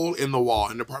hole in the wall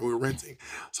in the apartment we were renting.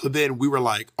 So then we were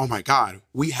like, oh my God,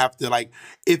 we have to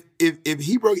if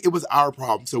he broke, it was our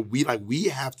problem. So we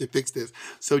have to fix this.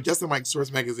 So Justin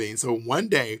Source Magazine. So one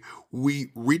day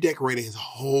we redecorated his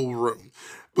whole room.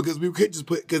 Because we could just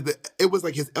it was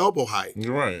like his elbow height.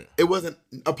 Right. It wasn't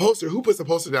a poster. Who puts a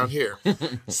poster down here?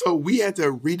 So we had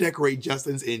to redecorate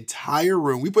Justin's entire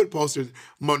room. We put posters,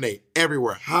 Monet,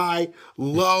 everywhere. High,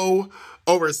 low,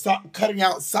 cutting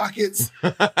out sockets,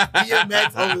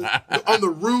 BMX on the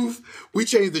roof. We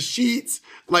changed the sheets.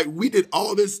 We did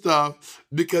all this stuff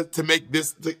because to make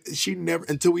this, she never,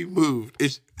 until we moved.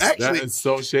 That is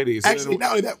so shady. Actually,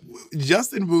 not only that,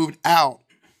 Justin moved out.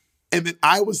 And then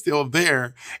I was still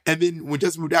there. And then when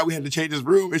Justin moved out, we had to change his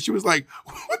room. And she was like,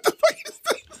 what the fuck is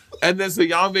this? And then so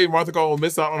y'all made Martha Caldwell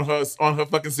miss out on her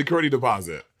fucking security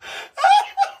deposit.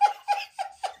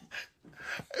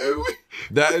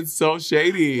 That is so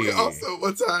shady. Also,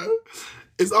 one time,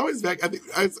 It's always back. I think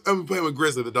I'm playing with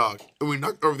Grizzly, the dog, and we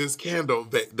knocked over this candle,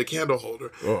 the candle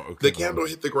holder. Oh, okay. The candle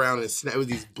hit the ground and it snapped. It was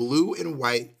these blue and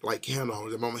white like candle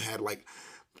holders that Mama had like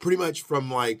pretty much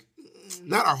from like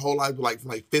not our whole life, but like from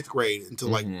like 5th grade until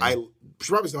like she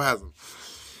probably still has them.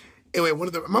 Anyway,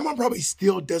 my mom probably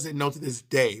still doesn't know to this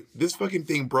day. This fucking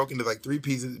thing broke into like 3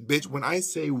 pieces. Bitch, when I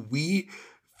say we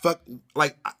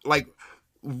like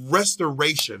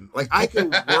restoration. Like I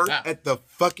could work at the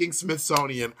fucking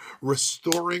Smithsonian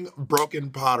restoring broken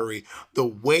pottery the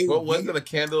way What was it, a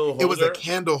candle holder? It was a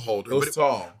candle holder. It was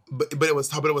tall. But it was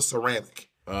tall, but it was ceramic.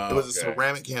 It was a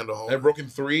ceramic candle holder. It broke in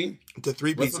 3? To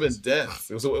 3 pieces. Must have been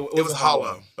dense. It was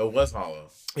hollow. It was hollow.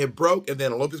 It broke, and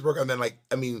then a little piece broke, and then like,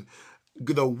 I mean,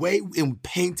 the way in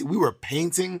painting, we were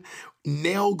painting,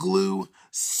 nail glue,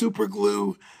 super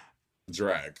glue,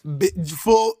 drag.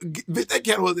 That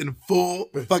candle was in full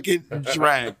fucking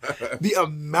drag. The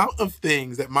amount of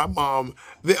things that my mom,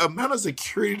 the amount of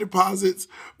security deposits,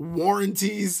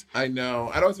 warranties. I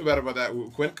know. I don't feel bad about that.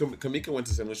 When Kamika went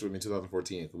to St. Lucia with me in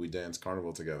 2014, we danced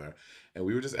Carnival together. And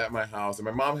we were just at my house, and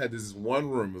my mom had this one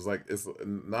room. It was like, it's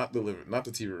not the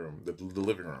TV room, the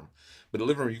living room. But the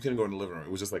living room, you couldn't go in the living room.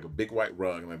 It was just like a big white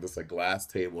rug and like this like glass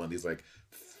table and these like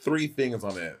 3 things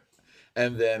on it.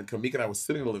 And then Kamika and I was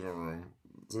sitting in the living room.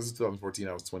 So this is 2014.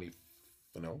 I was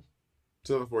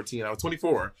 2014. I was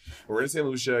 24. We're in St.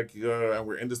 Lucia, and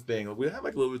we're in this thing. We had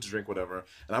like a little bit to drink, whatever.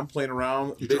 And I'm playing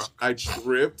around. Bitch, I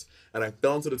tripped, and I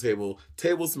fell into the table.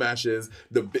 Table smashes.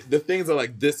 The things are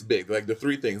like this big, like the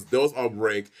 3 things. Those all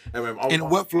break.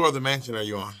 And what floor of the mansion are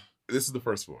you on? This is the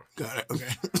 1st floor. Got it. Okay.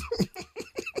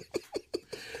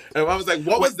 And I was like,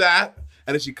 what was that?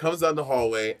 And then she comes down the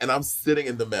hallway, and I'm sitting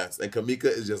in the mess, and Kamika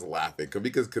is just laughing.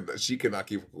 She cannot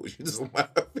keep cool. She's just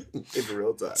laughing in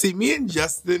real time. See, me and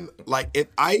Justin, like, if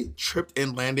I tripped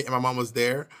and landed and my mom was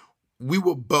there, we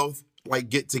would both, like,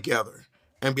 get together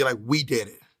and be like, we did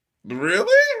it.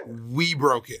 Really? We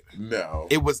broke it. No.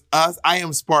 It was us. I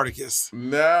am Spartacus.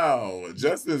 No.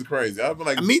 Justin's crazy. I've been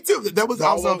like, me too. That was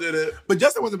also, did it. But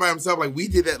Justin wasn't by himself. Like, we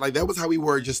did that. Like, that was how we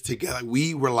were just together.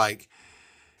 Like,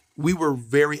 we were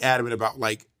very adamant about,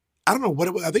 like, I don't know what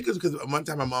it was. I think it was because one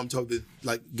time my mom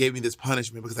gave me this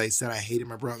punishment because I said I hated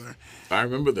my brother. I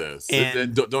remember this.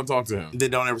 And don't talk to him.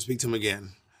 Then don't ever speak to him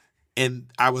again.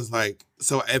 And I was like,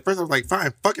 so at first I was like,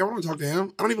 fine, fuck it, I don't want to talk to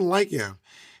him. I don't even like him.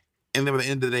 And then by the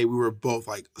end of the day, we were both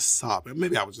like sobbing.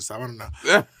 Maybe I was just sobbing, I don't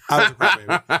know. I was a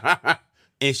crybaby.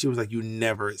 And she was like, you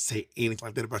never say anything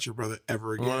like that about your brother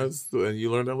ever again. And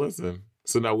you learned that lesson.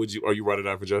 So now are you writing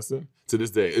out for Justin? To this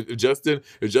day. If Justin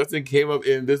came up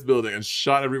in this building and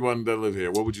shot everyone that lived here,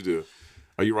 what would you do?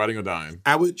 Are you riding or dying?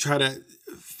 I would try to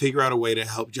figure out a way to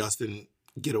help Justin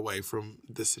get away from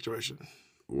this situation.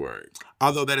 Work.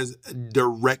 Although that is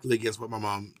directly against what my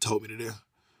mom told me to do.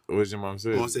 What did your mom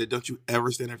say? My mom said, don't you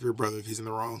ever stand up for your brother if he's in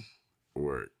the wrong.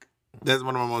 Work. That's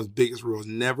one of my mom's biggest rules.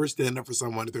 Never stand up for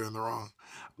someone if they're in the wrong.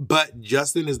 But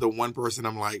Justin is the one person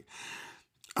I'm like,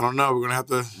 I don't know. We're going to have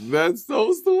to. That's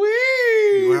so sweet.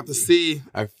 We're going to have to see.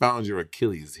 I found your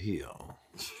Achilles heel.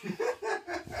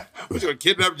 We're going to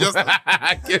kidnap Justin.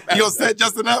 You going to set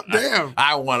Justin up? Damn.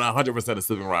 I want 100% of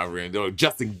civil rivalry, and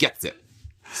Justin gets it.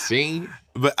 See?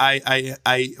 But I'm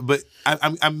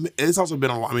it's also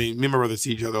been a lot. I mean, me and my brother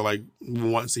see each other like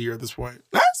once a year at this point.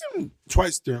 I've seen him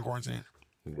twice during quarantine.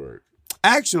 Work.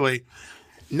 Actually,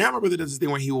 now my brother does this thing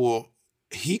where he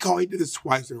did this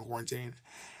twice during quarantine.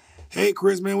 Hey,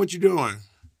 Chris, man, what you doing?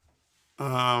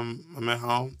 I'm at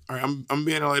home. All right, I'm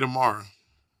being in LA tomorrow.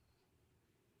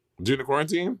 During the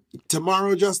quarantine?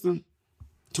 Tomorrow, Justin.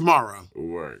 Tomorrow.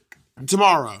 Work.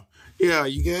 Tomorrow. Yeah,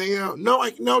 you can hang out. No,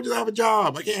 just have a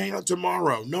job. I can't hang out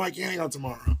tomorrow. No, I can't hang out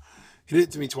tomorrow. He did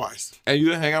it to me twice. And you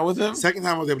didn't hang out with him? Second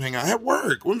time I was able to hang out. I had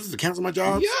work. When was this, to cancel my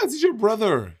job? Yes, he's your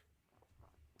brother.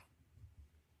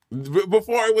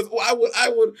 Before it was,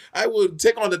 I would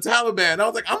take on the Taliban. I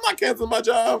was like, I'm not canceling my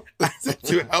job.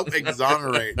 To help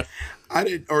exonerate. I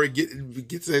didn't, or get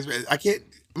to, I can't,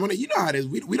 you know how it is.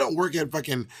 We don't work at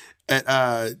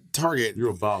Target. You're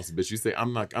a boss, bitch. You say,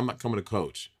 I'm not coming to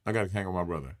coach. I got to hang with my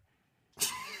brother.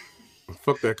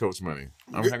 Fuck that coach money.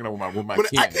 I'm hanging out with my but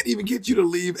king. I couldn't even get you to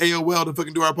leave AOL to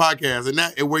fucking do our podcast, and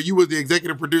where you was the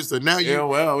executive producer. Now you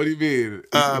AOL. What do you mean?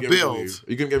 Build.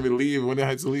 You couldn't get me to leave when I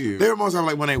had to leave. There were moments I'm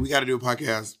like, one day we got to do a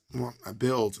podcast. Well, I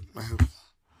build.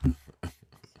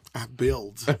 I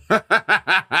build. Can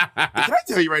I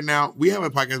tell you right now? We have a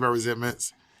podcast about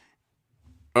resentments.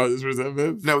 Oh, this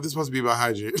resentments? No, this is supposed to be about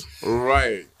hygiene.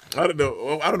 Right. I don't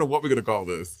know what we're gonna call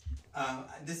this.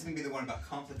 This is going to be the one about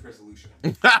conflict resolution.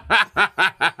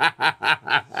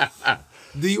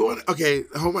 Do you want... Okay,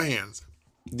 hold my hands.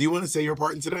 Do you want to say your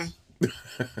part in today?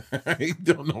 I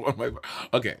don't know what my...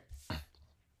 Okay.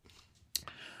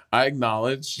 I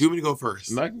acknowledge... Do you want me to go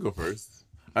first? No, I can go first.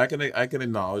 I can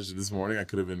acknowledge that this morning I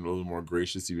could have been a little more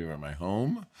gracious to you at my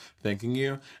home, thanking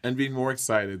you, and being more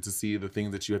excited to see the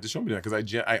things that you had to show me. Because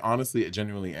I honestly,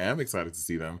 genuinely am excited to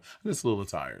see them. I'm just a little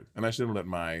tired. And I shouldn't let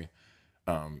my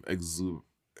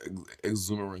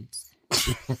exuberance...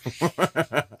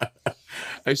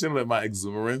 I shouldn't let my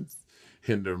exuberance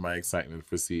hinder my excitement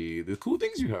for see the cool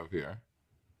things you have here.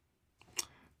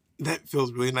 That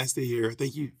feels really nice to hear.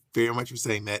 Thank you very much for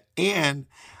saying that. And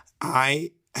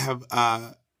I have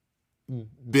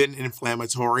been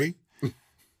inflammatory.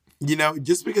 You know,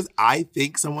 just because I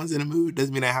think someone's in a mood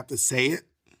doesn't mean I have to say it.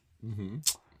 Mm-hmm.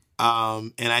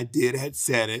 And I had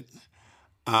said it.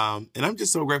 And I'm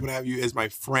just so grateful to have you as my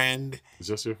friend.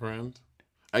 Just your friend?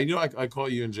 I call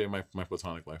you and Jay my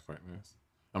platonic life partners.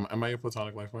 Am I your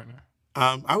platonic life partner?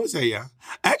 I would say, yeah.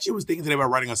 I actually was thinking today about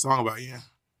writing a song about you.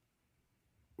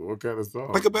 What kind of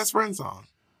song? Like a best friend song.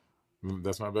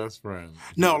 That's my best friend.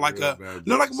 No, like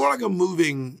more like a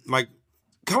moving, like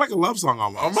kind of like a love song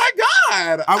almost. Oh my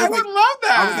God! I would love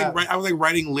that. I was like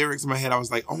writing lyrics in my head. I was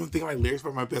like, oh, I'm thinking like lyrics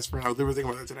for my best friend. I was literally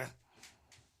thinking about that today.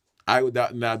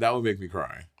 That would make me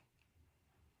cry.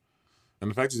 And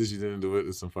the fact that you didn't do it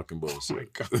is some fucking bullshit. Oh my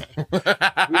God.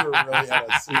 We were really at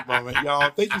a sweet moment.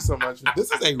 Y'all, thank you so much.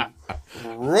 This is a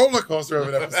roller coaster of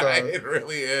an episode. It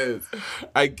really is.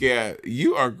 I can't.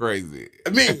 You are crazy.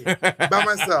 Me, by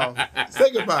myself.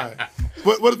 Say goodbye.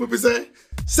 What does Whoopi say?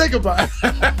 Say goodbye.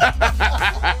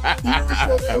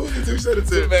 Who said it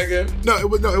to? Megan? No,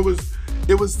 it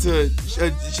was to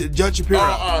Judge Shapiro.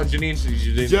 Oh, Janine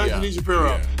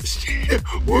Shapiro. Yeah.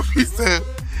 Whoopi said,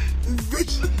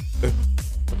 bitch,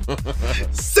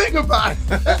 say goodbye.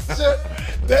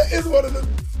 That is one of the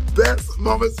best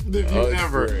moments of the view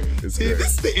ever. It's See, great.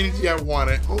 this is the energy I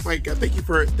wanted. Oh my God, thank you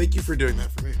for doing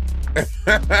that for me.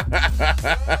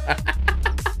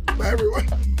 Bye, everyone.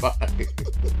 Bye.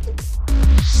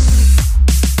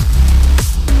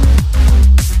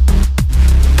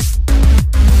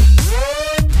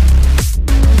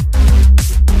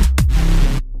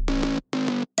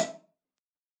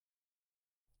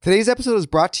 Today's episode is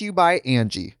brought to you by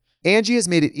Angie. Angie has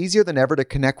made it easier than ever to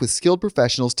connect with skilled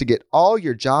professionals to get all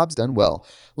your jobs done well.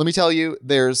 Let me tell you,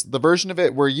 there's the version of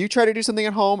it where you try to do something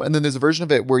at home, and then there's a version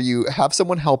of it where you have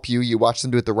someone help you, you watch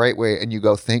them do it the right way, and you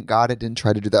go, thank God I didn't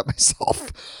try to do that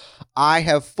myself. I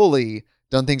have fully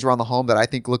done things around the home that I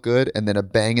think look good, and then a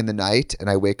bang in the night, and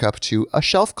I wake up to a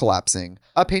shelf collapsing,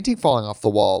 a painting falling off the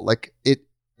wall.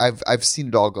 I've seen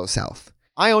it all go south.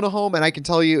 I own a home, and I can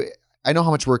tell you, I know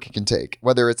how much work it can take.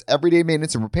 Whether it's everyday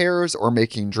maintenance and repairs or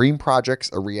making dream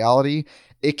projects a reality,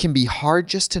 it can be hard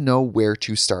just to know where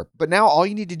to start. But now all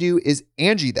you need to do is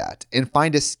Angie that and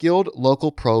find a skilled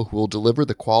local pro who will deliver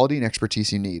the quality and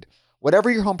expertise you need.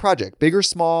 Whatever your home project, big or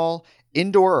small,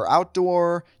 indoor or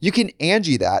outdoor, you can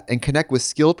Angie that and connect with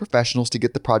skilled professionals to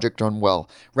get the project done well.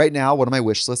 Right now, one of my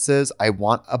wish lists is I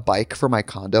want a bike for my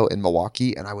condo in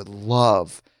Milwaukee, and I would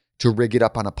love to rig it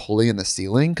up on a pulley in the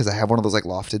ceiling because I have one of those like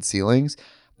lofted ceilings,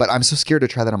 but I'm so scared to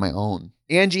try that on my own.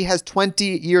 Angie has 20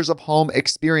 years of home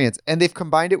experience, and they've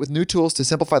combined it with new tools to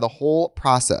simplify the whole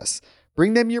process.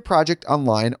 Bring them your project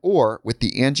online or with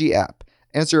the Angie app.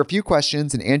 Answer a few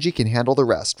questions and Angie can handle the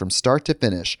rest from start to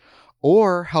finish,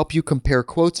 or help you compare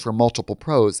quotes from multiple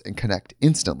pros and connect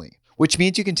instantly, which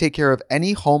means you can take care of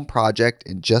any home project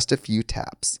in just a few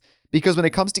taps. Because when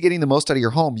it comes to getting the most out of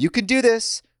your home, you can do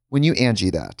this when you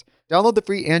Angie that. Download the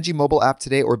free Angie mobile app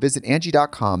today or visit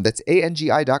Angie.com. That's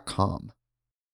ANGI.com.